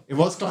Owen. It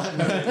was Clive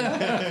Owen.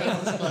 It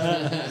was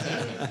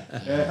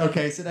Clive Owen.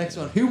 Okay, so next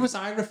one. Who was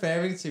I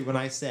referring to when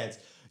I said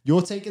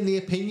you're taking the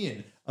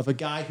opinion of a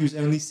guy who's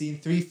only seen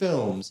 3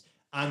 films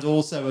and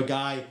also a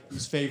guy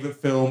whose favourite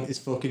film is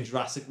fucking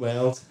Jurassic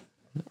World?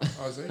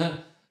 Ozzy.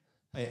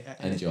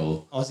 And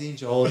Joel. Ozzy and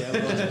Joel,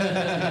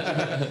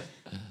 yeah.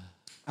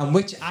 And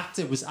which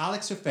actor was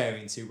Alex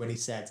referring to when he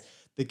said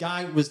the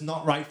guy was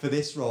not right for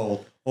this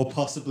role or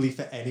possibly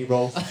for any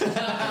role?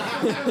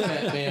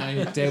 May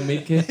I, Dale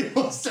Midkiff? It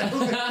was Dale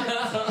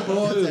Midkiff.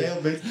 Poor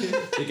Dale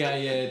Midkiff. The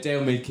guy,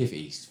 Dale Midkiff,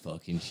 he's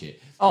fucking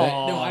shit. Aw.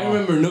 But, no, I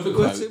remember another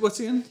quote. What's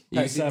he in? Pet He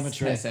was in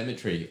Sematary. Pet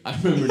Sematary. I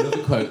remember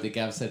another quote that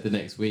Gav said the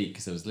next week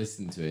because I was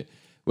listening to it,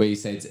 where he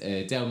said,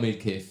 Dale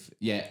Midkiff,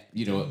 yeah,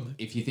 you know,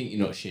 if you think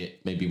you're not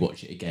shit, maybe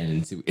watch it again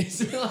and see what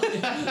it's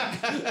like.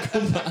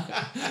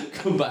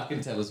 Come back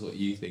and tell us what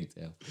you think,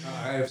 Dale.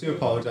 I have to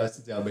apologise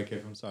to Dale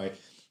Midkiff, I'm sorry.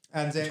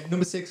 And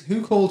number 6,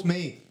 who called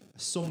me a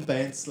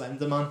sunburnt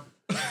slender man?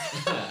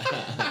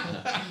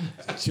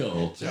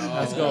 Joel.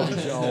 That's got to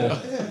be Joel.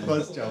 It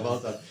was Joe, well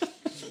done.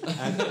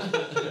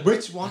 And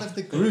which one of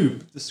the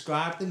group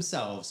described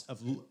themselves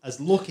as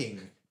looking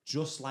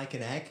just like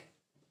an egg?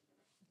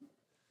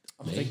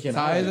 I'm thinking It's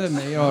either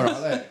me or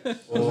Alex.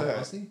 Or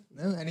Ozzy?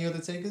 No, any other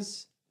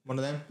takers? One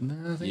of them?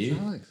 No, I think You?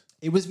 it's Alex.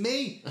 It was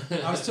me.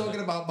 I was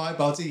talking about my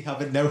body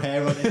having no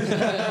hair on it.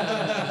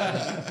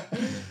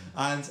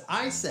 And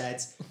I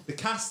said the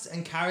cast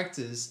and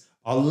characters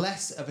are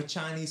less of a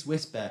Chinese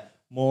whisper,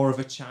 more of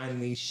a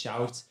Chinese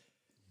shout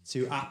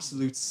to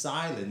absolute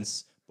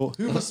silence. But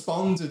who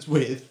responded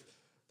with,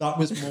 that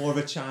was more of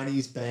a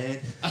Chinese burn?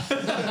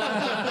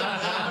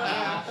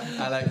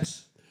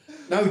 Alex.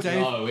 No,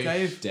 Dave. No,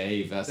 Dave.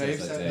 Dave. That's Dave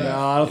like said Dave. that.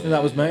 No, I don't think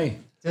that was me.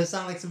 Does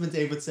sound like something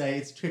Dave would say.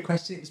 It's a trick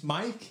question. It was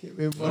Mike.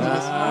 One of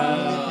his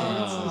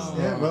appearances.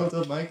 Yeah, well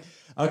done, Mike.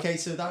 Okay,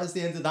 so that was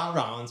the end of that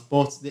round,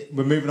 but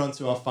we're moving on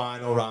to our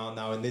final round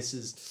now, and this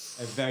is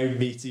a very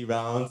meaty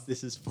round.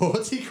 This is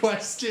 40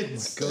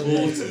 questions.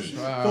 40.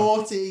 Wow.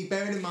 40,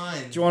 bearing in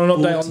mind. Do you want an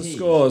update on the 14.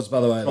 scores,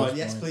 by the way? at Right, this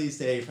yes, point? please,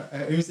 Dave.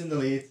 Who's in the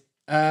lead?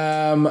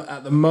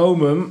 At the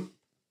moment,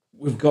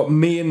 we've got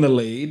me in the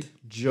lead,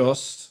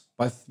 just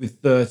with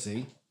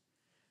 30.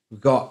 We've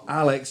got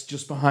Alex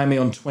just behind me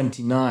on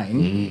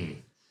 29.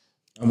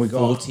 And we've got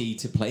 40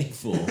 to play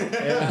for.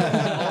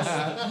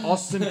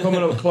 Austin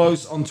coming up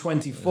close on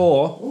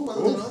 24. Oh,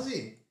 well done,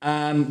 Ozzy.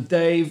 And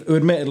Dave, who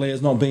admittedly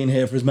has not been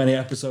here for as many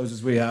episodes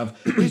as we have,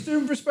 he's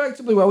doing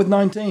respectably well with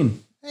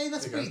 19. Hey,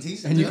 that's pretty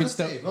decent. And you Yeah, could that's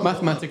still, Dave. Well done.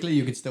 mathematically,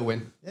 you could still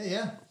win. Yeah,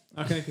 yeah.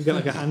 I reckon I can get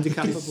like a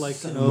handicap of like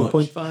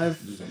 0.5,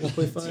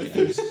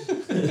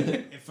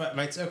 1.5.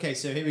 Right, okay,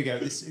 so here we go.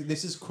 This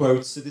is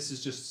quotes, so this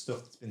is just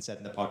stuff that's been said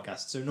in the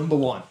podcast. So number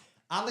 1,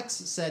 Alex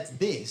said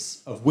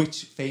this of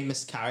which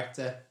famous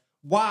character?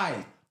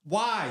 Why?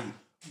 Why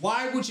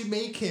would you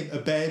make him a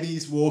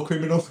Burmese war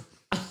criminal?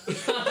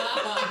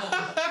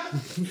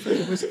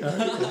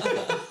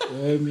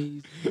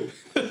 Hermes.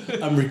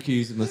 I'm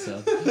recusing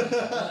myself.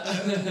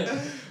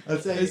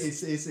 I'd say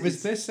it's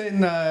Was this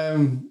in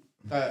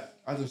that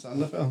Adam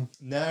Sandler film?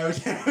 No.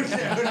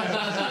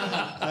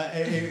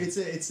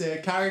 It's a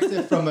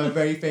character from a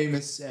very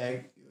famous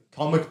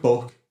comic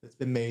book that's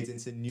been made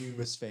into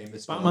numerous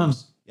famous Batman.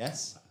 films.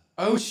 Yes.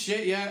 Oh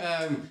shit!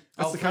 Yeah.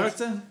 That's the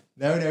character?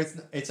 No,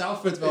 it's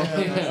Alfred. Well,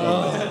 point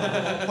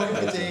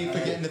for Dave for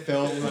getting the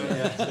film right.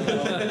 Yeah.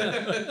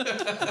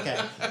 Okay.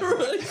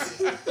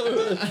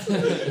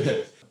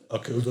 I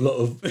killed a lot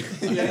of. I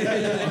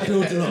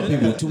killed a lot of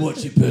people to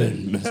watch it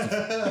burn,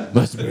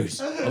 Master Bruce.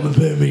 I'm a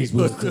Burmese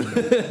war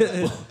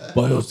criminal.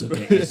 But I also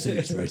get your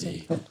suits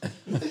ready.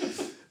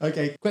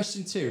 Okay.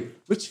 Question 2: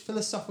 which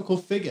philosophical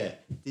figure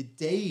did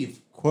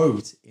Dave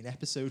quote in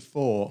episode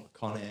 4,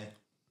 Con Air?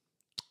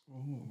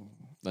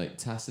 Like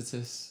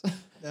Tacitus,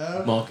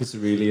 No. Marcus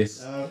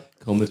Aurelius, No.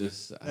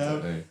 Commodus, I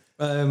don't know.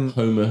 Um,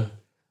 Homer.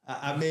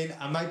 I mean,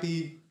 I might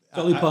be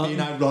Dolly being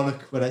Parton.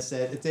 ironic when I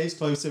said Dave's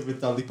closer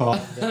with Dolly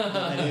Parton than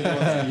any of the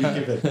ones that you've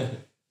given.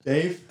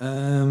 Dave?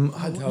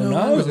 I don't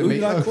know. was it Who me?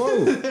 did I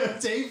quote?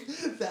 Dave,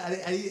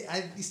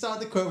 he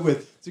started the quote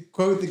with, to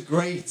quote the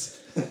great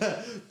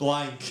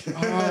blank. Oh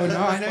no!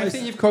 I don't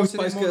think you've quoted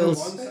Spice it more Girls.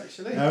 than once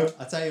actually. No,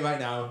 I'll tell you right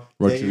now.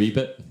 Roger Dave,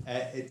 Ebert.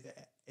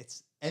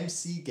 it's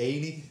MC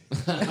Gainey.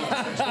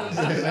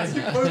 That's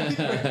a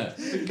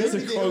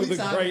quote the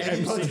great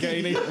MC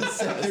Gainey.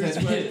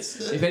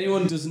 If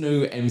anyone doesn't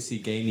know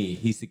MC Gainey,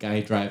 he's the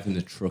guy driving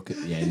the truck at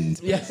the end.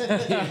 Yes.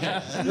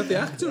 Not the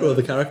actor or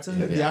the character?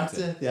 The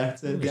actor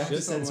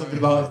said something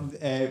about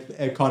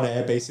Con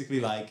Air, basically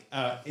like,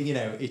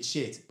 it's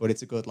shit, but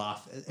it's a good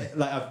laugh.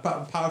 Like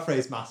I've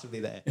paraphrased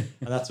massively there, and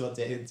that's what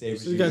Dave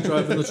was So the guy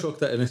driving the truck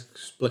that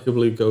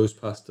inexplicably goes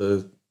past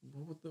a...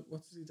 What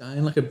is he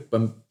dying? Like a...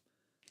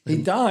 He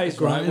dies,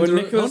 right, grinder.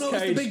 when Nicolas Oh, no,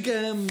 it's Cage the big,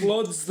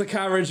 floods the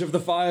carriage of the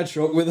fire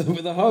truck with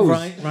a hose.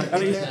 Right.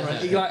 And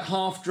he like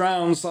half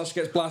drowns /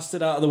 gets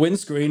blasted out of the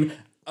windscreen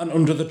and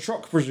under the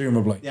truck,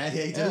 presumably. Yeah,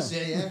 he does.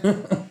 Yeah.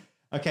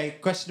 Okay,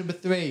 question number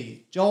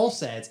 3. Joel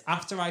said,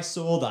 after I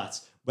saw that,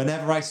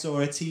 whenever I saw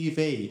a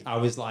TV, I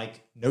was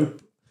like,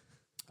 nope.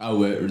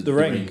 Oh, the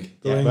Ring.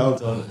 Yeah, well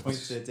done. Point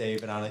to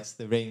Dave and Alex.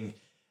 The Ring.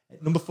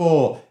 Number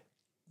 4.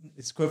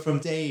 It's a quote from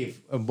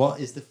Dave. And what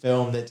is the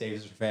film that Dave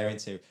is referring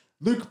to?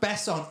 Luc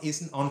Besson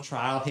isn't on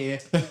trial here.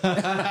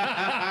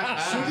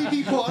 Should he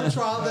be put on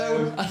trial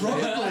though?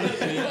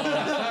 Probably.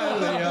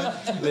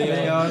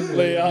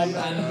 Leon.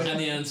 And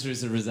the answer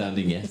is a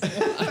resounding yes.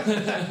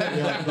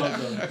 Yeah, well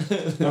done.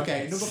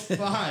 Okay, number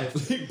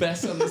 5. Luke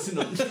Besson, listen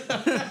up.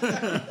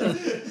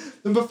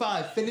 Number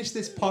 5. Finish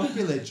this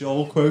popular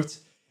Joel quote.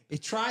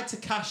 It tried to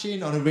cash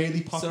in on a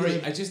really popular...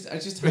 Sorry, I just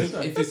hope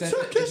if it's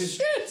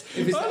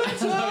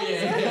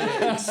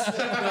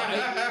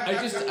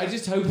I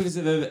just hope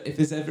if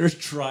there's ever a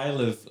trial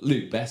of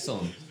Luke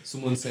Besson,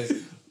 someone says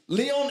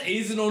Leon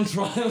isn't on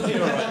trial here,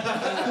 right?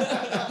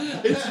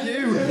 It's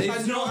you.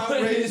 It's not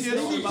outrageous. It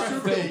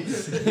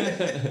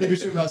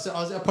should be. So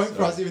I was a point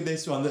for Ozzy with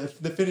this one.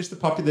 They finished the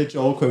popular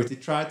Joel quote. It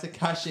tried to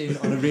cash in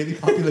on a really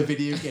popular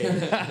video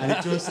game, and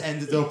it just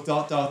ended up ...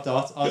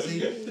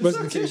 Ozzy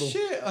Took a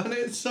shit on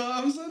its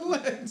arms and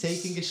legs.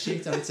 taking a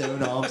shit on its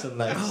own arms and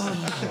legs.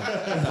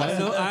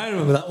 I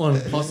remember that one.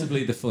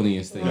 Possibly the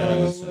funniest thing I've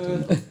ever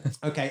said.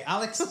 Okay,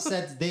 Alex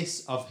said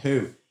this of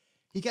who?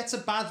 He gets a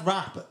bad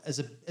rap as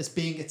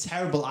being a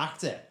terrible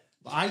actor.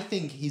 But I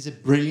think he's a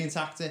brilliant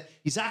actor.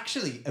 He's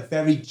actually a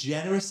very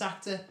generous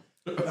actor.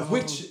 Of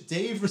which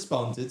Dave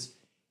responded,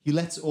 he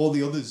lets all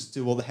the others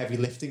do all the heavy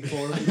lifting for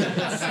him.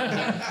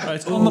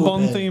 Right, on the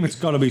Bond theme, it's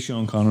got to be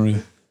Sean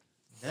Connery.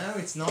 No,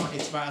 it's not.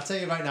 I'll tell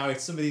you right now,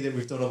 it's somebody that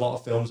we've done a lot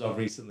of films of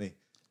recently.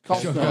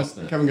 Kevin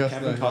Costner. Kevin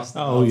Costner.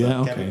 Oh,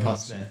 yeah, okay. Kevin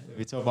Costner.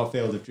 We talk about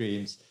Field of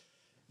Dreams.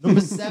 Number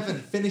 7,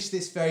 finish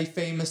this very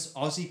famous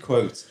Aussie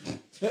quote.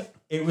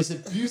 It was a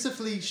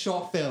beautifully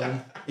shot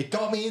film. It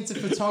got me into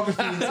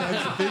photography in terms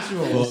of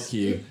visuals. Fuck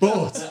you.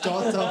 But, ...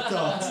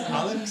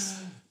 Alex?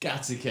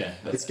 Gattaca.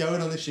 It's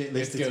going on the shit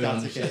list. It's going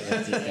on the Gattaca. shit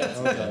list, it's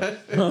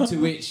Gattaca. To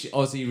which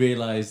Ozzy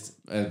realised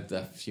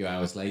a few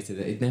hours later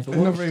that he'd never I've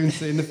watched. never even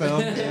seen the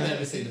film. He'd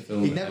never seen the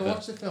film. He never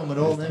watched the film at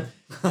all, no.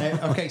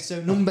 Okay,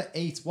 so number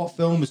 8. What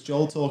film was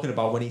Joel talking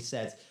about when he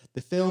said,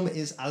 the film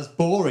is as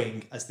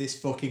boring as this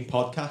fucking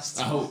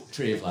podcast? Oh,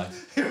 Tree of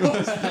Life.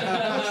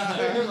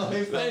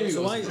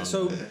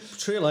 So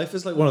Tree of Life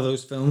is like one of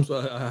those films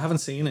where I haven't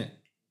seen it.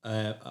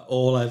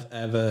 All I've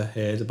ever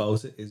heard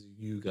about it is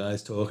you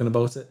guys talking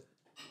about it.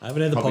 I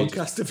haven't heard the Probably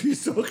podcast of you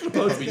talking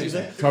about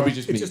it. Probably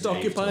just It me just and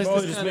Dave occupies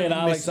talking. Oh, just me and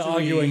Alex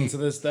arguing to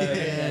this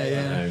day.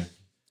 Yeah.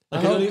 I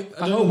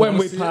hope when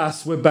we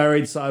pass, we're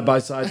buried side by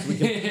side so we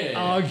can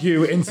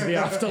argue into the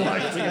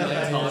afterlife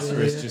together.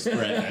 Tartarus just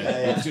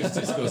Brett, just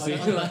discussing,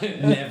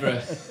 like,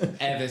 never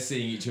ever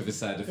seeing each other's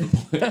side of the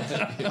point.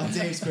 On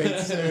Dave's great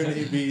soon,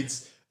 it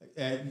reads,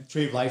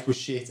 Tree of Life was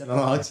shit, and on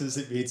Alex's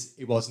it reads,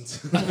 it wasn't.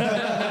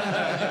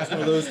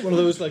 It's one of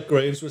those like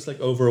graves where it's like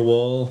over a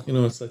wall. You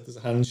know, it's like there's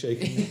a hand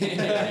shaking.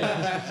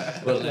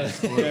 Well,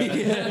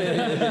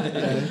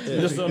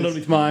 Just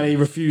underneath mine, he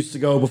refused to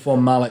go before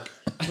Malik.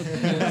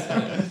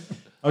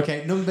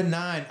 Okay, number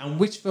 9. And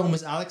which film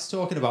was Alex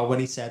talking about when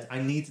he said, I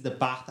needed a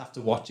bath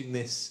after watching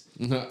this?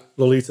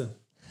 Lolita.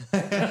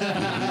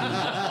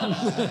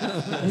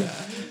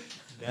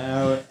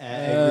 No,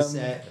 it was...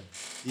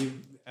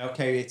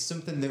 okay, it's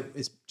something that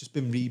has just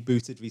been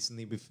rebooted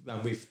recently,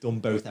 and we've done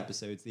both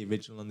episodes, the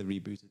original and the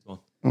rebooted one.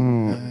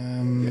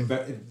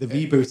 But the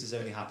reboot has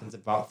only happened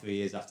about 3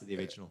 years after the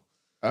original.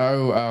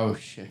 Oh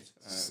shit.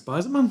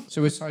 Spider-Man.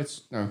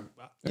 Suicides? No.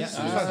 Yeah,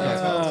 Suicide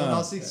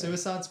Squad.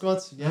 Suicide Squad.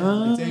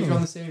 Yeah, Dave, you're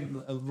on the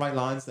same right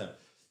lines there.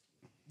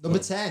 Number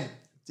 10.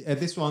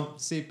 This one,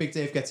 see if Big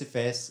Dave gets it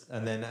first,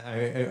 and then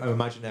I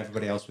imagine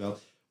everybody else will.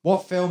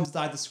 What film did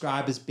I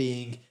describe as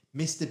being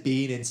Mr.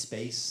 Bean in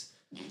space?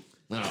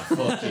 Oh,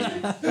 fuck you.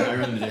 I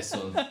remember this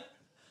one.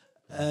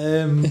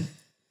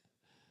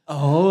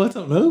 I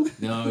don't know.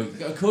 No,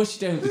 of course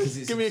you don't, because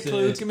it's Give me a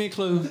absurd.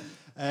 clue.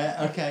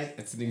 Okay.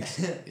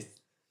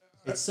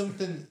 It's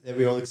something that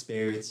we all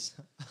experience.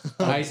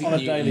 Isaac On a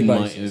Newton daily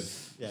might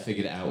basis. have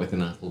figured it out with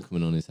an apple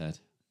coming on his head.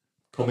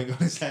 Coming on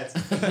his head.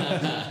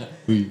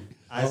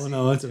 Oh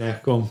no, I don't know.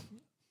 Go on.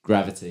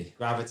 Gravity.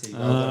 Gravity.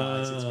 Well done,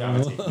 Alex. It's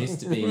Gravity.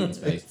 Mr. Bean in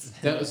space.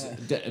 That was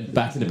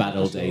back in the bad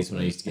old days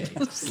when I used to get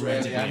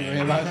incredibly angry.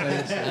 And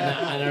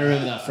I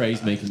remember that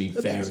phrase making me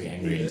very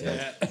angry.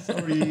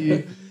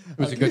 Sorry. It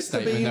was a good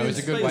statement. That was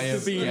a good way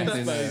of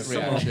getting the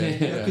reaction.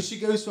 Because she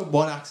goes from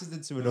one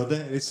accident to another,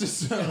 and it's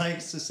just like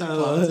it's just so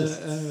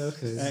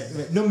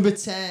number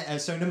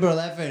 10, number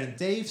 11.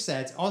 Dave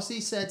said,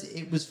 Ozzy said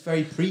it was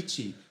very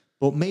preachy,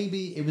 but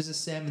maybe it was a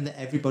sermon that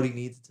everybody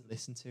needed to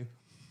listen to.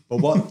 But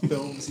what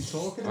film was he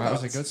talking about?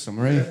 That was a good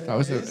summary.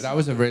 That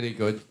was a really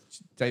good.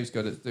 Dave's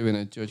good at doing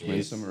a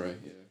judgment summary.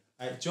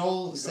 Yeah.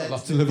 Joel said a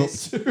lot to live up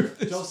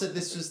to. Joel said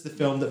this was the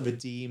film that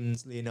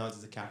redeemed Leonardo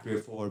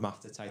DiCaprio for him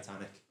after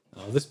Titanic.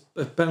 Oh, this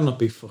better not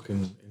be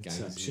fucking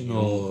Inception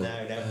or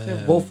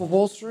No. Wolf of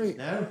Wall Street.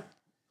 No.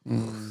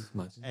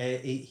 imagine.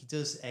 He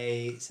does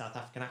a South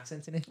African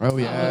accent in it. Oh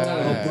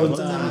yeah. Blood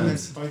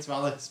Diamonds. Point to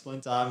Alex.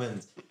 Blood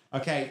Diamonds.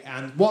 Okay,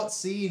 and what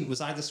scene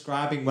was I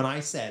describing when I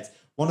said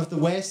one of the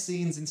worst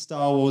scenes in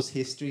Star Wars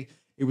history?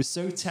 It was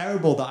so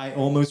terrible that I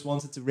almost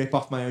wanted to rip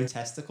off my own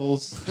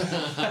testicles.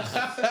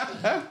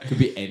 Could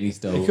be any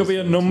Star Wars. It could be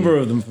a number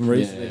of them from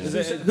recently.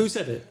 Yeah. Who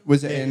said it?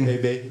 Was it in?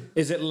 Maybe.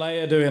 Is it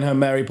Leia doing her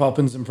Mary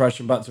Poppins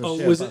impression back to a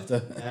ship was it?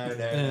 after? No.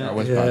 That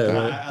was bad.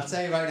 I'll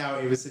tell you right now,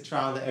 it was a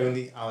trial that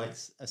only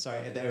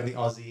that only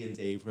Ozzy and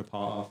Dave were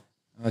part of.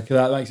 Okay,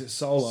 that makes it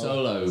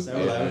Solo.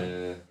 Solo.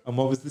 Yeah. And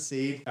what was the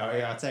scene? Oh,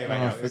 yeah, I'll tell you right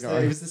Oh, now. I It was,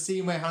 forgot. it was the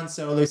scene where Han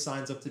Solo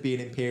signs up to be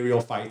an Imperial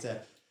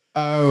fighter.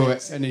 Oh,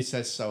 and he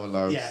says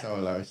Solo. Yeah.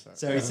 Solo.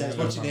 So he says,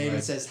 "What's your name?"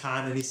 He says,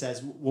 "Han," and he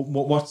says,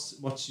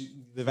 "What's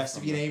the rest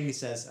of your name?" And he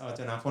says, "Oh, I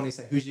don't have one." He's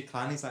like, "Who's your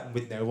clan?" He's like, "I'm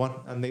with no one."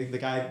 And the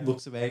guy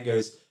looks away and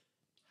goes,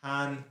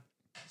 "Han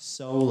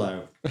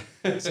Solo."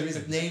 So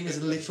his name is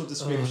a literal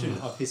description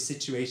of his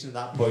situation at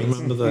that point.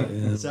 Remember that?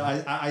 Yeah. So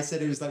I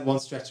said it was like one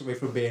stretch away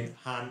from being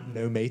Han,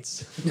 no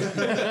mates.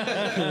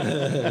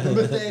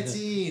 Number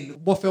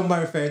 13. What film am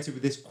I referring to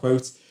with this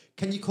quote?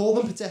 Can you call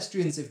them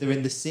pedestrians if they're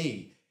in the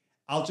sea?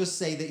 I'll just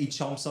say that he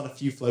chomps on a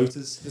few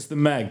floaters. It's the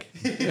Meg.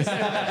 It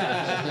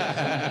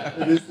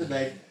is the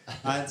Meg.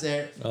 And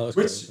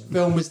which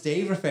film was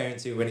Dave referring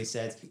to when he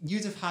said,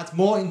 "You'd have had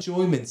more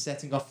enjoyment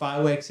setting off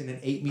fireworks in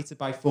an 8 meter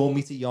by 4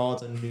 meter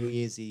yard on New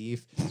Year's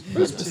Eve."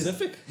 Very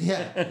specific.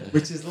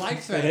 Which is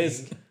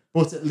life-threatening,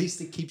 but at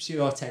least it keeps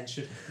your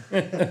attention.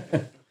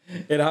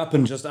 It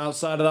happened just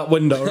outside of that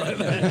window right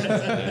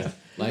there.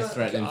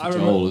 Life-threatening I for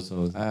remember- Joel as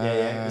well.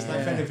 Yeah. It was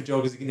life-threatening for Joe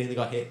because he nearly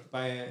got hit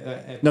by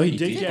a... No, he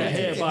did get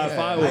hit by a I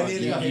firework.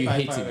 nearly got hit by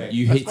a firework.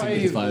 You hit him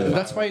with fireworks.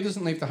 That's why he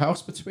doesn't leave the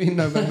house between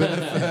November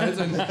the 3rd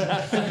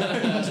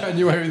and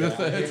January the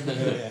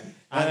 3rd.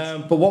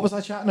 And But what was I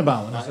chatting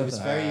about when I it said was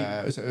that? very...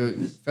 It was a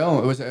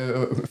film. It was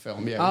a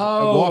film, yeah. It was a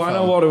Oh, war I know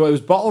film. what it was. It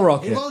was Bottle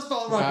Rocket. It was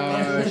Bottle Rocket.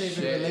 That's Oh, what David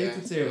shit,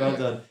 related to. Well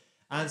done.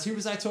 And who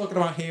was I talking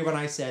about here when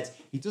I said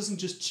he doesn't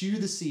just chew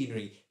the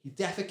scenery, he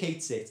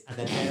defecates it and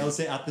then nails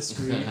it at the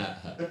screen?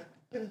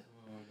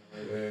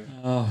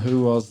 Oh,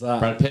 who was that?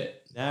 Brad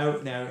Pitt. No,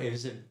 it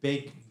was a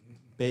big,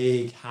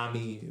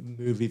 hammy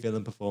movie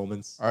villain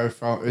performance. Oh,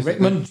 from is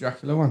Rickman? it the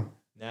Dracula one?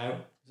 No,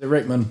 Is it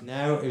Rickman?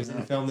 it was in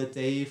a film that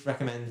Dave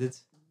recommended.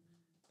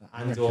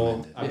 And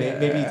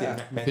Recommended. maybe he didn't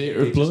recommend Theatre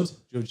it. of He Blood?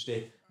 just judged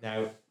it.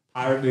 No,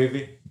 pirate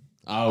movie.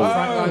 Oh,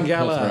 Frank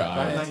Langella. Cutthroat Frank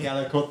Island.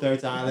 Langella,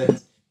 Cutthroat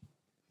Island.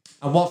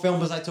 And what film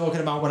was I talking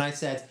about when I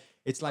said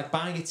it's like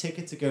buying a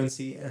ticket to go and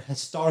see a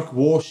historic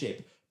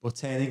warship, but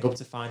turning up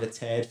to find a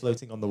turd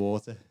floating on the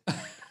water?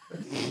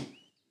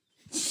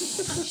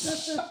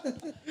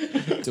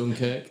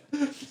 Dunkirk.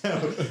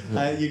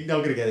 You're not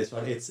going to get this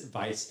one. It's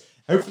Vice.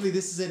 Hopefully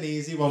this is an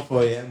easy one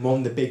for you and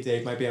one that Big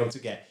Dave might be able to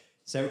get.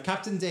 So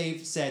Captain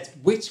Dave said,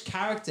 which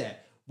character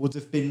would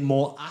have been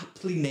more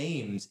aptly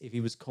named if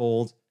he was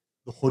called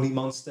the Honey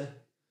Monster?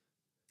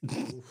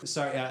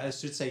 Sorry, I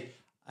should say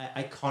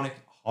iconic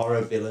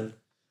horror villain.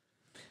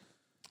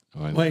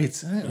 Wait,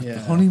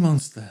 the Honey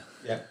Monster.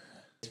 Yeah.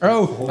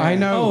 Oh, I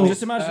know.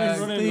 Just imagine him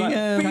running like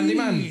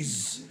Candyman.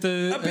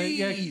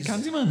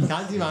 Candyman.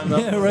 Candyman. Well,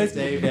 Yeah, right.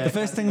 Dave, yeah. The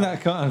first thing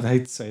that I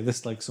hate to say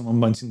this, like someone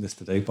mentioned this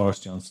today, Boris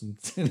Johnson,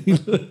 he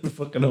looked the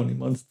fucking Honey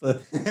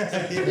Monster.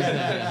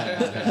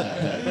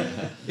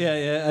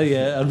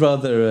 Yeah. I'd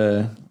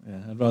rather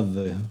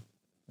the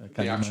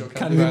actual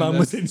Candyman Candyman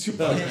was in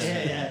Japan.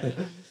 Yeah.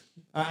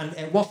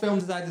 And what film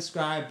did I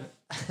describe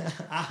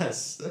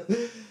as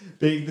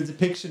being the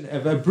depiction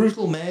of a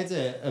brutal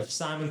murder of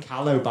Simon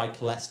Callow by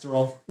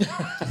cholesterol?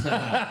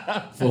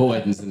 4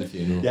 weddings and a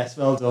funeral. Yes,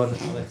 well done,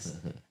 Alex.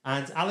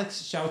 And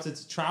Alex shouted,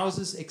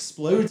 "Trousers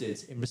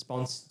exploded" in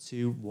response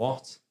to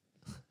what?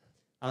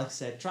 Alex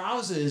said,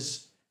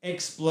 "Trousers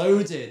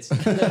exploded."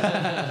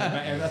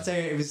 I'll tell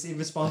you, it was in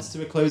response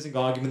to a closing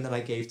argument that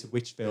I gave to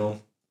which film?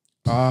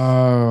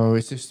 Oh,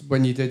 it's just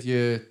when you did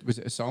was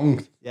it a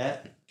song? Yeah.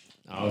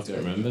 Oh, I don't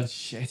remember.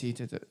 Shit, he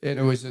did it. It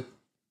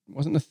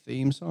wasn't a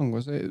theme song,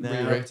 was it? No.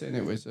 Rewritten.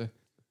 It was a.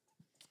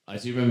 I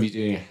do remember you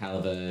doing a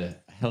hell of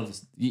hell of a...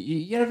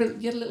 You had a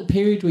little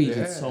period where you did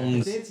Yeah.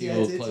 songs Did, to yeah,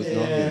 your did, closing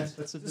yeah. audience.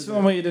 That's what This the-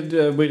 one where you did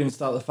We Didn't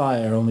Start the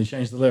Fire, only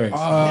changed the lyrics.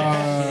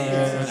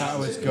 That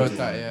was good.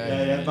 That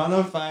yeah. Man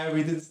on Fire,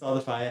 We Didn't Start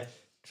the Fire.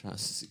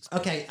 Trans-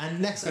 Okay, and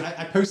next,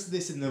 I posted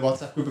this in the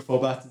WhatsApp group before,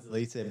 but I had to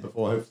delete it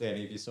before hopefully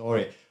any of you saw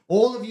it.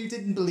 All of you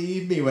didn't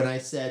believe me when I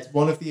said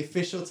one of the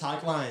official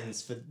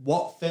taglines for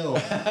what film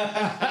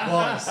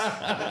was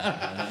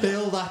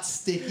 "Fill that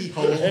sticky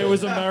hole." It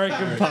was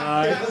American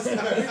Pie.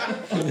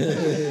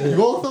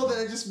 You all thought that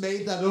I just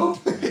made that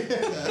up.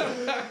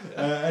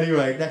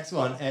 Anyway, next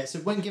one. So,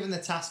 when given the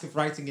task of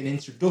writing an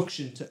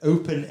introduction to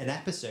open an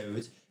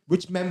episode,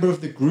 which member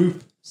of the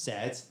group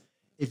said,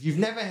 "If you've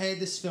never heard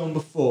this film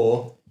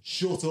before,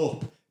 shut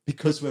up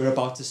because we're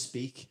about to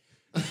speak"?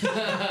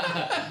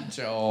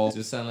 Joel. Does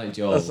it sound like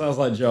Joel? That sounds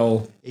like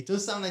Joel. It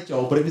does sound like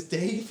Joel, but it was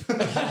Dave.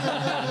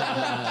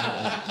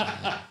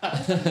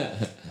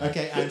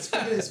 Okay, and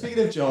speaking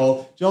of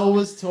Joel, Joel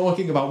was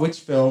talking about which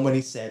film when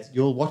he said,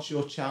 "You'll watch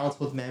your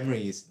childhood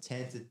memories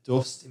turn to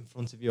dust in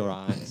front of your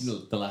eyes."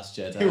 The Last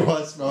Jedi. It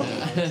was from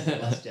The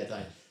Last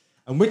Jedi.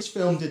 And which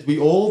film did we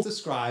all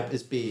describe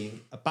as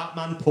being a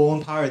Batman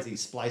porn parody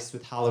spliced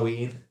with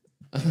Halloween?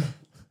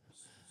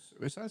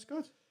 Suicide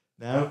Squad?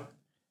 No.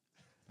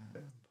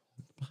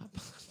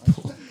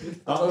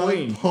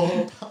 Halloween. Batman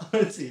porn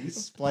parody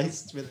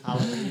spliced with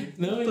Halloween.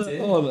 No, it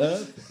did. Oh, on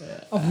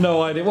earth. I've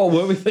no idea. What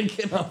were we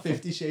thinking of?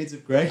 50 Shades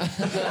of Grey.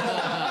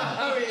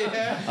 Oh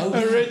yeah. Oh,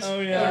 A rich, Oh,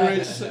 yeah.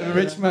 a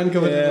rich man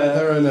covered in Yeah.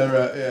 leather and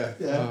a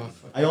Yeah. Oh,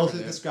 I also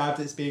described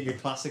it as being a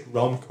classic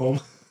rom-com.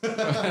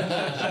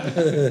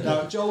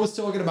 Now, Joel was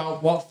talking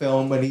about what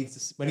film when he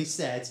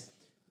said,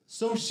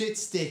 "Some shit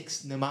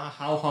sticks no matter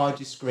how hard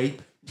you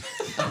scrape."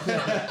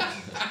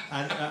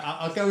 And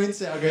I'll go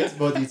into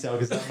more detail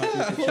because that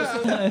might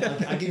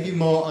be. I'll give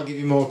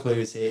you more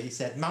clues here. He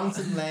said,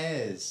 "Mountain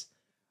layers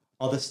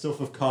are the stuff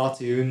of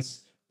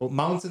cartoons, but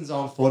mountains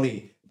aren't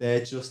funny.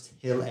 They're just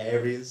hill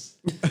areas."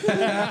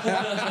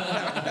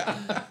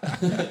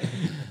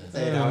 So,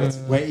 you know, it's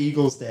where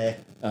eagles dare.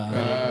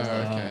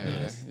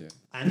 okay. Yeah.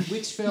 And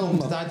which film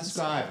did I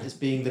describe as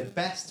being the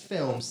best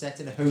film set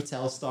in a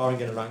hotel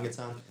starring an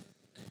orangutan?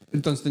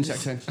 Dunstan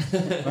checks in.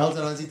 Well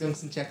done, Andy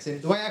Dunstan checks in.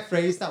 The way I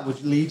phrased that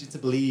would lead you to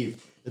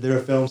believe that there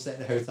are films set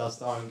in a hotel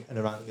starring an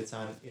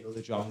orangutan in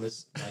other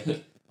genres,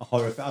 like a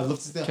horror film. I'd love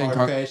to see the King horror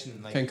Kong. version.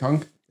 Like King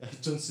Kong.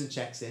 Dunstan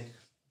checks in,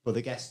 but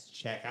the guests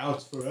check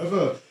out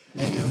forever.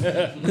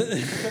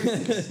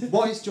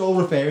 What is Joel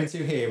referring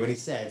to here when he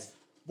says,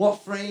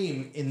 "What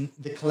frame in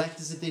the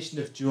collector's edition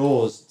of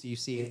Jaws do you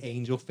see an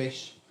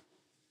angelfish?"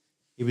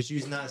 He was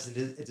using that as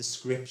a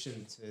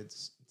description to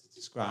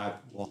describe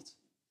what.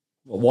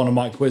 Well, one of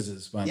my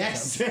quizzes, man.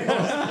 Yes!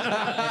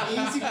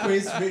 An easy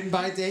quiz written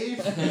by Dave.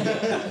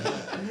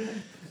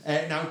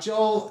 Now,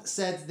 Joel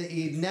said that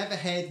he'd never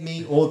heard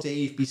me or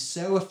Dave be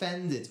so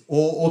offended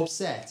or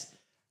upset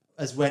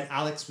as when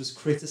Alex was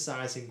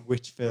criticising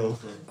which film.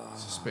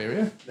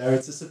 Suspiria. No,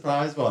 it's a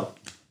surprise one.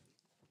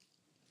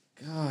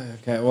 God,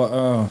 okay. Well,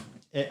 oh.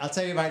 I'll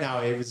tell you right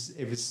now, it was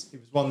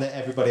one that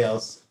everybody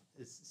else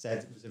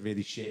said was a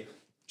really shit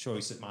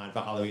choice of mine for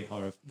Halloween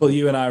horror. But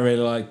you and I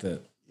really liked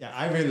it. Yeah,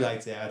 I really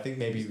liked it. I think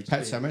maybe you were just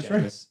Pet being Sematary?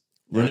 generous.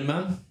 Running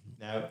Man?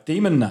 No,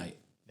 Demon Night.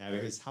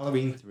 it was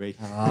Halloween 3.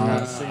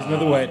 Season of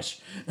the Witch.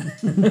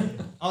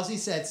 Ozzy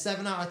said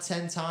 7 out of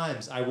 10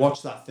 times I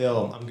watched that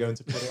film. I'm going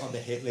to put it on the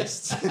hit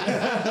list.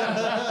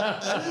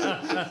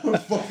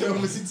 What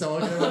film was he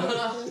talking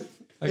about?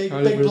 Big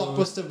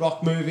blockbuster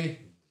rock movie.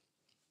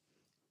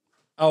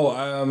 Oh,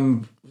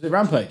 was it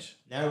Rampage?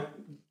 No,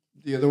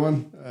 The other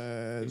one.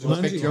 The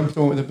Jumanji. big jump. The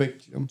one with the big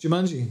jump.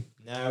 Jumanji.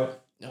 no.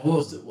 What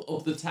was it?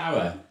 Up the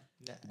tower?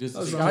 Does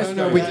That's the- right.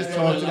 No, we just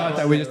talked about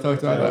that. We just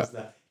talked about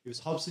that. It was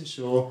Hobson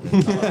Shaw.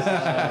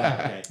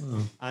 Okay.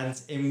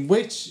 And in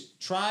which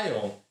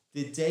trial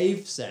did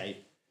Dave say,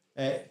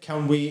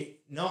 "Can we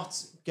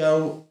not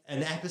go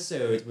an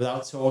episode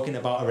without talking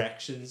about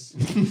erections?"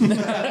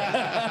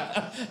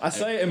 I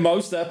say it in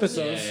most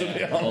episodes, to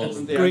be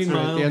honest. Green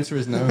Mile. The answer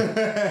is no.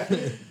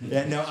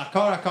 Yeah, no, I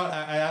can't.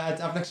 I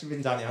haven't actually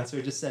written down the answer.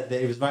 I just said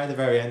that it was right at the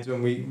very end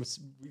when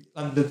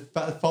and the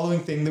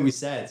following thing that we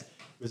said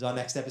was our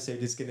next episode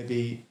is going to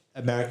be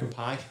American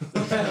Pie,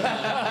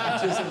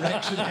 which is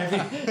erection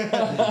heavy.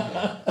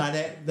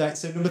 And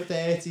so number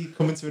 30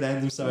 coming to an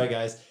end. I'm sorry,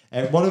 guys.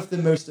 One of the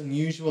most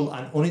unusual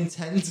and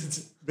unintended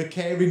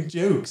recurring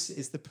jokes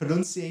is the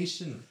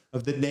pronunciation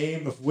of the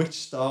name of which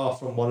star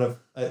from one of.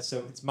 So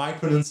it's my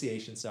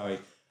pronunciation. Sorry.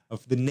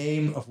 Of the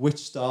name of which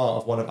star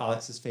of one of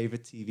Alex's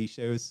favourite TV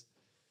shows.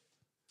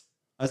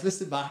 I was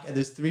listening back and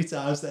there's 3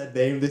 times that I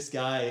named this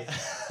guy.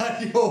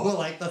 And you all were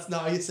like, that's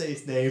not how you say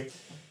his name.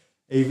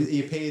 He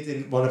appeared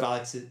in one of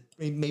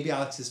maybe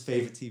Alex's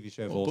favourite TV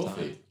show of all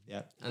Buffy. time.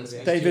 Yeah. And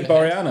David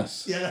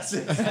Boreanaz. Yeah, that's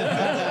it.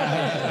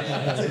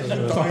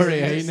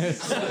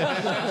 Boreanaz.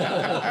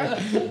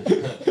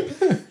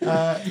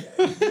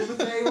 Number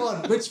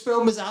 31. Which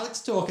film was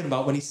Alex talking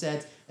about when he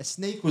said a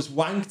snake was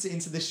wanked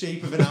into the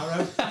shape of an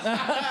arrow?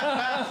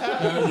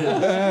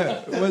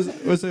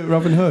 Was it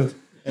Robin Hood?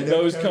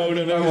 That was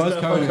Conan. I was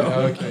Conan.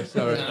 Oh, okay,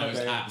 sorry. That was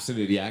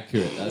absolutely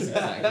accurate. That's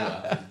exactly what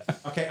happened.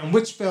 Okay, and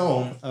which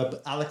film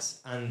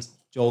Alex and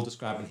Joel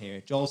describing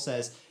here? Joel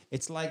says,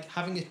 it's like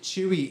having a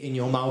chewy in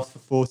your mouth for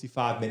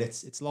 45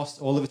 minutes. It's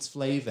lost all of its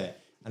flavour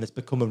and it's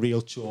become a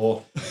real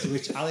chore. To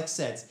which Alex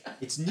said,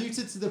 it's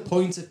neutered to the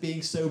point of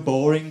being so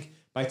boring.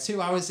 By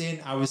 2 hours in,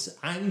 I was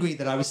angry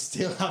that I was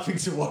still having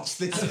to watch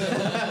this.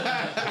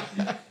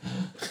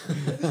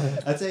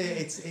 I tell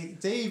you,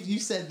 Dave, you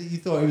said that you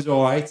thought it was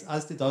all right,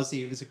 as did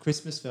Ozzy. It was a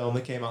Christmas film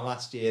that came out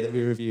last year that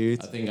we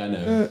reviewed. I think I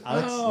know.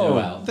 Alex,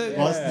 Noel. it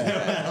was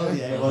Noel.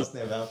 Yeah, it was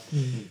Noel.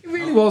 It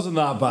really wasn't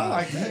that bad.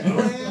 I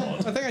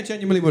think I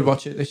genuinely would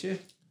watch it this year.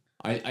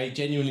 I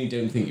genuinely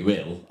don't think you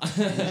will.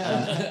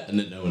 And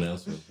that no one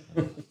else will.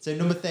 So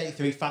number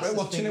 33, fastest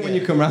We're watching finger. it when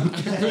you come round.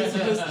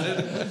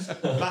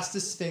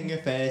 Fastest finger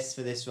first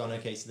for this one.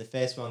 Okay, so the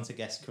first one to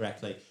guess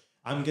correctly.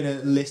 I'm going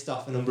to list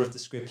off a number of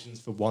descriptions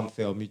for one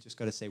film. You just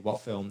got to say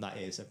what film that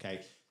is,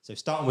 okay? So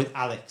starting with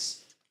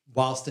Alex,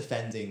 whilst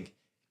defending,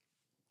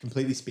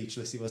 completely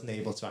speechless. He wasn't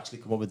able to actually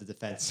come up with a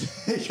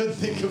defence. He couldn't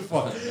think of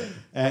one.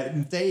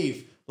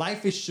 Dave,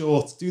 life is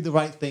short. Do the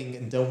right thing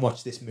and don't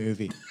watch this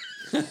movie.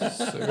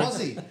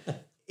 Ozzy,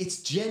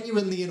 it's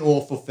genuinely an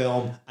awful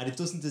film and it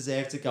doesn't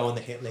deserve to go on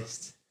the hit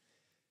list.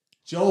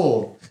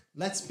 Joel,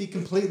 let's be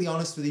completely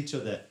honest with each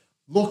other.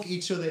 Look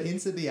each other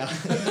into each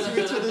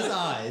other's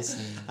eyes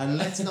and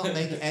let's not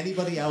make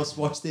anybody else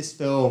watch this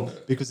film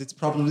because it's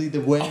probably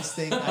the worst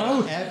thing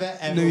I've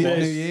ever New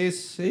watched.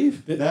 Year's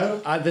Eve.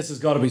 No, This has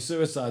got to be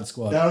Suicide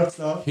Squad. no, it's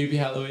not. Hubie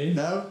Halloween.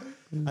 No.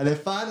 And then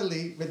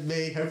finally, with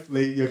me,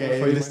 hopefully you'll get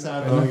Hopefully it this you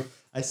time might wrong.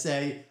 I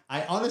say,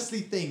 I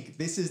honestly think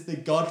this is the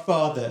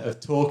godfather of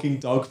talking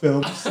dog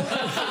films.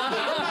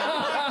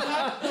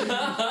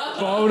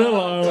 Bone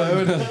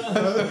Alone.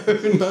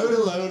 Bone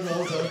Alone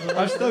rolls over.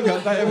 I've still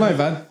got that in my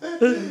van.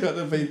 Got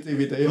the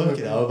DVD. Look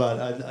it out,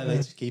 man. I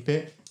like to keep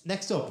it.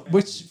 Next up,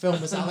 which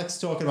film was Alex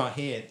talking about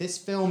here? This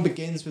film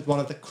begins with one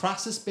of the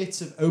crassest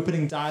bits of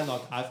opening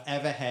dialogue I've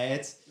ever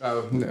heard.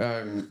 Oh,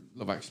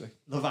 Love Actually.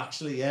 Love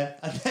Actually, yeah.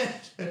 And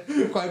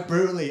then, quite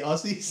brutally,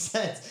 Ozzy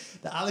said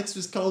that Alex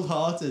was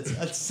cold-hearted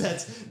and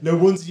said, no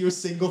wonder you were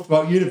single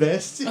throughout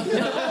university.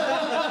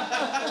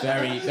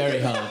 Very,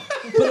 very hard.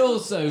 But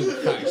also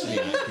factually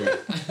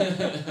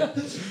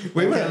accurate.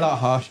 We were a lot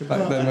harsher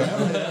back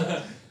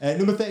then.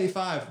 Number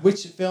 35,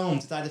 which film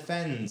did I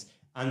defend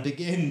and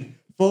begin?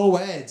 4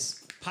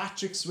 words.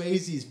 Patrick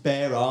Swayze's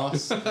bare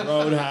arse.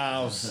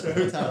 Roadhouse.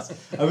 Roadhouse.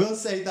 I will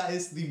say that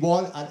is the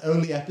one and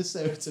only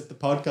episode of the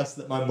podcast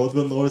that my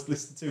mother-in-law has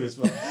listened to as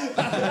well.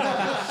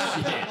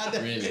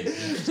 Shit, really.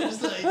 She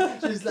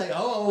was like,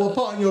 oh, we'll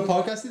put on your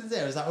podcast the other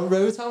day. I was like, oh,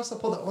 Roadhouse, I'll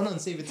put that one on,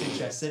 see if it's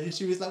interesting. And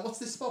she was like, what's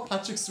this about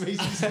Patrick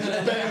Swayze's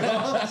bare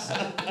arse?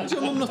 Has your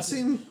mum not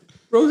seen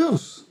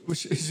Roadhouse? You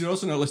should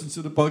also not listen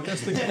to the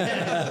podcast again.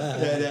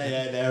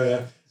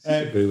 Yeah.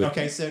 Agree with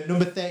Okay, so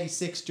number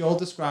 36, Joel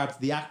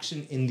described the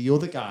action in The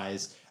Other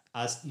Guys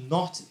as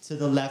not to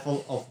the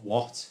level of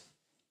what?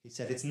 He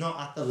said it's not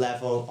at the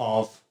level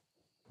of...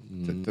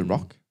 The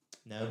Rock.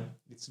 No,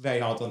 it's a very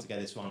hard one to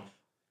get this one.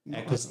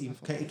 Because he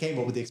came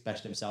up with the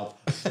expression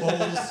himself.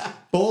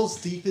 Balls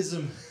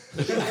deepism.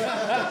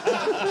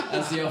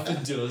 As he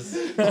often does.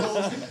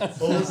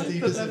 Balls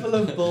deepism.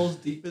 of balls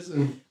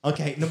deepism.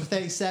 Okay, number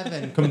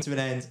 37, coming to an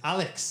end.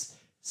 Alex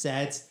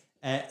said...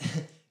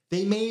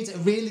 they made a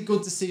really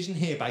good decision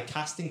here by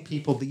casting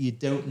people that you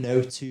don't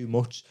know too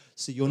much,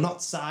 so you're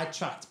not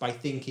sidetracked by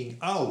thinking,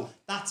 oh,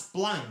 that's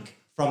blank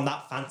from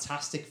that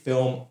fantastic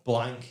film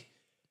blank.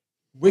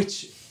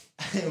 Which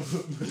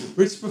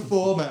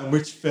performer and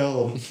which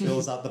film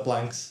fills out the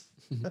blanks?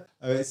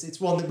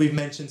 It's one that we've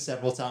mentioned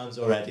several times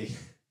already.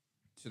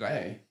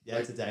 Today?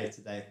 Yeah, today.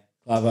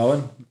 Clive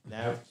Owen.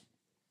 No.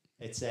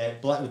 It's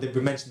blank.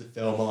 We mentioned the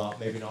film a lot,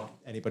 maybe not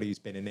anybody who's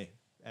been in it.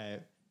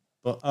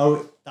 But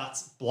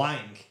that's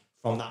blank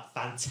from that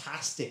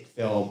fantastic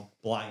film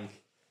blank.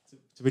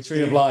 To which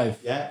Tree of Life.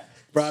 Yeah.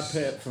 Brad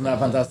Pitt from that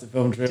fantastic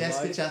film Tree of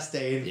Jessica Life.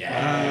 Chastain.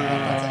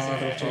 Yeah. Fantastic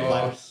film Tree of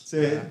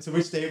Life. To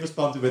which Dave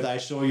responded with, I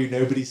assure you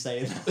nobody's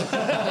saying that.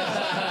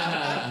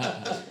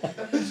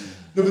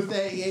 Number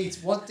 38.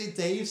 What did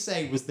Dave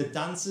say was the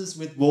Dances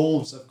with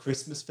Wolves of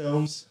Christmas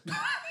films?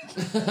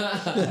 Is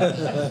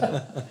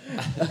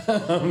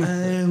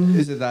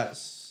it that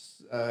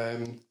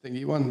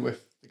thingy one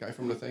with the guy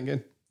from The Thing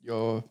in?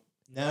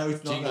 No,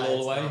 it's not Jingle that. All the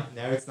It's Way? not.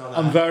 No, it's not that.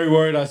 I'm very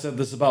worried I said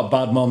this about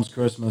Bad Mom's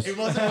Christmas. It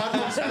was a Bad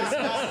Mom's Christmas.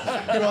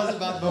 It was a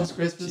Bad Mom's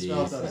Christmas.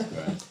 Well done. Jesus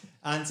Christ.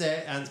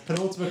 And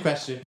penultimate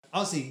question.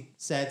 Ozzy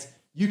said,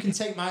 you can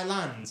take my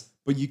land,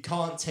 but you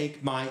can't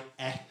take my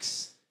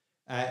ex.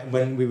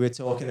 When we were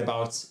talking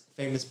about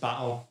famous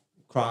battle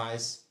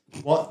cries,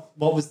 what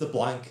was the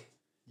blank?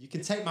 You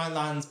can take my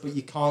land, but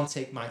you can't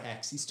take my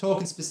ex. He's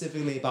talking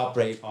specifically about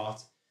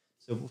Braveheart.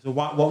 So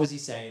what was he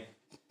saying?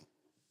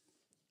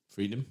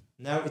 Freedom.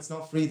 No, it's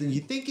not freedom.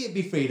 You'd think it'd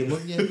be freedom,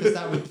 wouldn't you? Because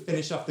that would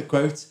finish off the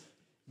quote.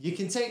 You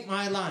can take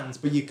my land,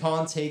 but you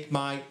can't take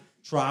my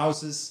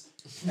trousers.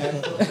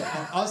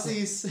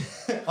 Ozzy's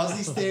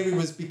theory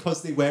was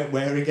because they weren't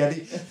wearing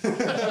any.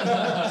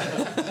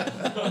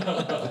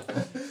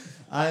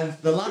 And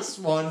the last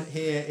one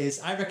here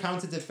is, I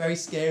recounted a very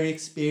scary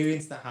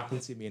experience that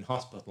happened to me in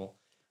hospital.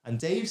 And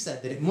Dave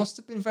said that it must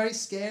have been very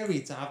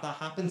scary to have that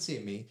happen to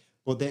me,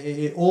 but that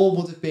it all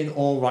would have been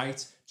all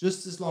right,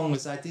 just as long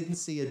as I didn't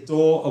see a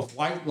door of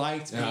white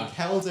light being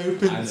held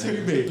open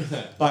to me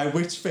by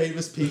which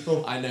famous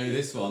people. I know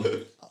this one.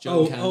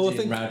 John Candy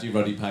and Rowdy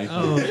Roddy Piper.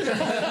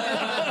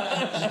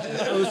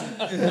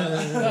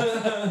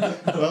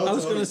 I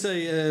was going to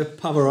say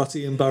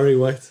Pavarotti and Barry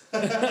White.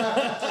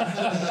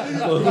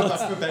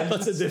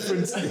 That's a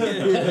difference.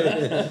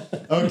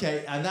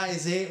 Okay, and that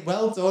is it.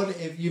 Well done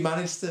if you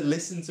managed to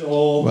listen to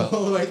all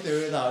the way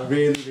through it. That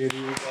really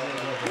well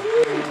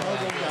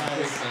done,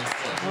 guys.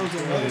 Well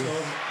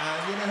done.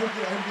 And I hope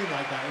you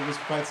like that. It was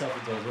quite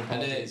self-indulgent.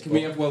 And can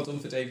we have well done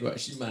for Dave who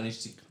actually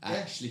managed to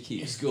actually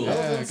keep score?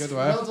 Yeah, good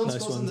work. Well done, Nice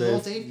scores one, on the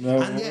Dave. Dave.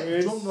 No And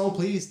worries. drum roll,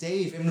 please,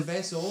 Dave, in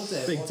reverse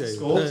order. Big What are the Dave.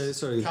 scores?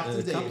 Sorry,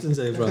 Captain Dave. Captain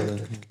Dave, rather.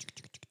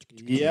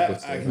 Yeah,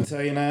 I can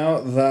tell you now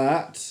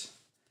that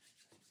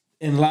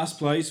in last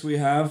place we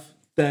have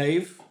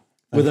Dave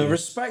with a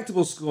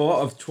respectable score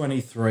of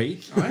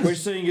 23, which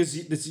seeing as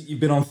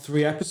you've been on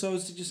 3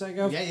 episodes, did you say,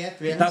 Gav? Yeah,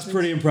 3 That's episodes.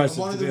 pretty impressive.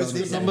 And one of to them be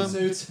was honest.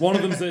 this episode. One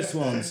of them's this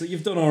one, so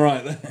you've done all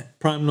right there.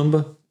 Prime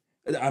number.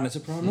 And it's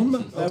a prime number.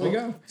 There we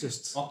go.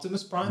 Just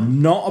Optimus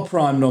Prime. Not a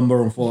prime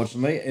number,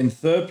 unfortunately. In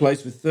third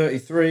place with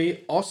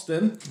 33,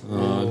 Austin.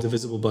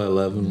 divisible by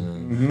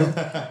 11.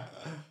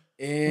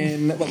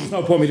 There's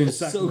no point me doing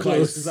second So place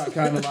close. because that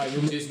kind of like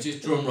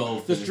Just drum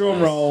roll. just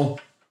drum roll.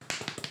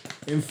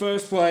 In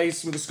first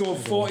place with a score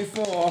of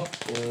 44,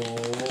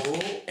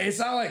 it's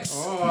Alex.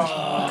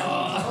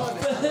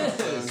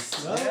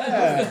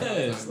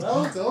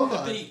 Well done,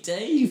 man. Beat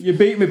Dave. You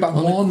beat me by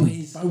one.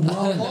 quiz. By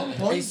one. 1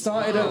 point. It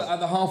started at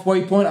the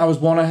halfway point. I was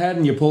one ahead,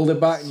 and you pulled it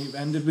back, and you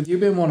ended with you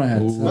being one ahead.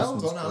 So Well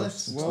done,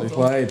 Alex. Well well done.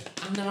 played.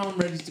 And now I'm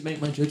ready to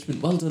make my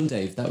judgment. Well done,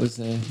 Dave. That was.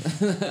 Yeah,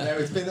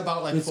 it's been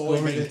about like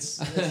 40 minutes.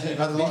 You've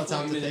had a lot of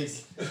time to think.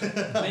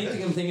 Main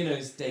thing I'm thinking of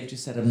is Dave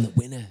just said I'm the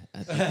winner.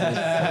 At the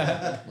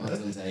quiz. Well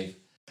done, Dave.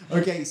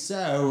 Okay,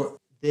 so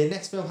the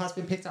next film has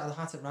been picked out of the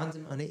hat at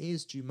random, and it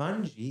is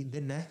Jumanji: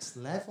 The Next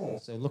Level.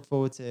 So look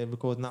forward to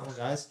recording that one,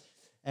 guys.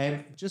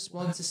 Just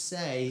want to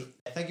say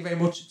thank you very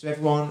much to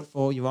everyone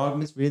for your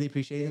arguments. Really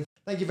appreciate them.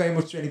 Thank you very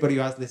much to anybody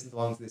who has listened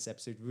along to this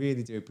episode.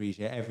 Really do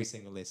appreciate every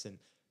single listen.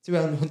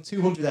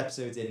 200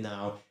 episodes in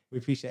now. We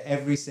appreciate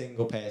every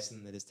single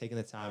person that has taken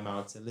the time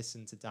out to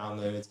listen, to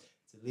download,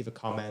 to leave a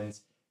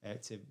comment,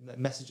 to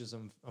message us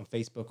on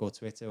Facebook or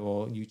Twitter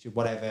or YouTube,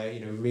 whatever.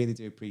 Really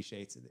do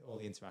appreciate all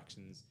the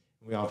interactions.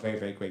 We are very,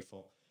 very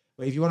grateful.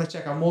 But if you want to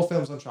check out more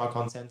Films on Trial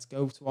content,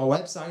 go to our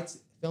website,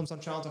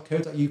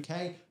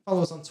 filmsontrial.co.uk.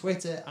 Follow us on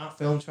Twitter at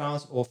Film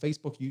Trials, or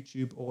Facebook,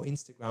 YouTube, or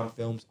Instagram,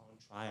 Films on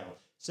Trial.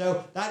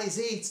 So that is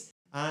it.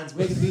 And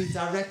we're going to be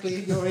directly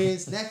in your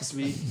ears next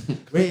week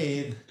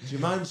with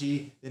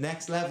Jumanji: The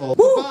Next Level.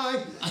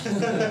 Bye.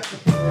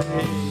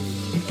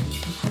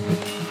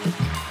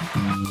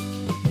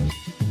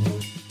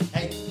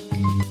 Hey.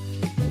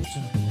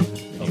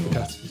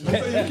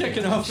 You're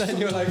kicking off then,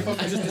 you're like,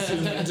 fuck. I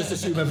just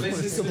assume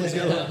everyone's someone's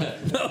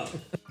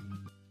going.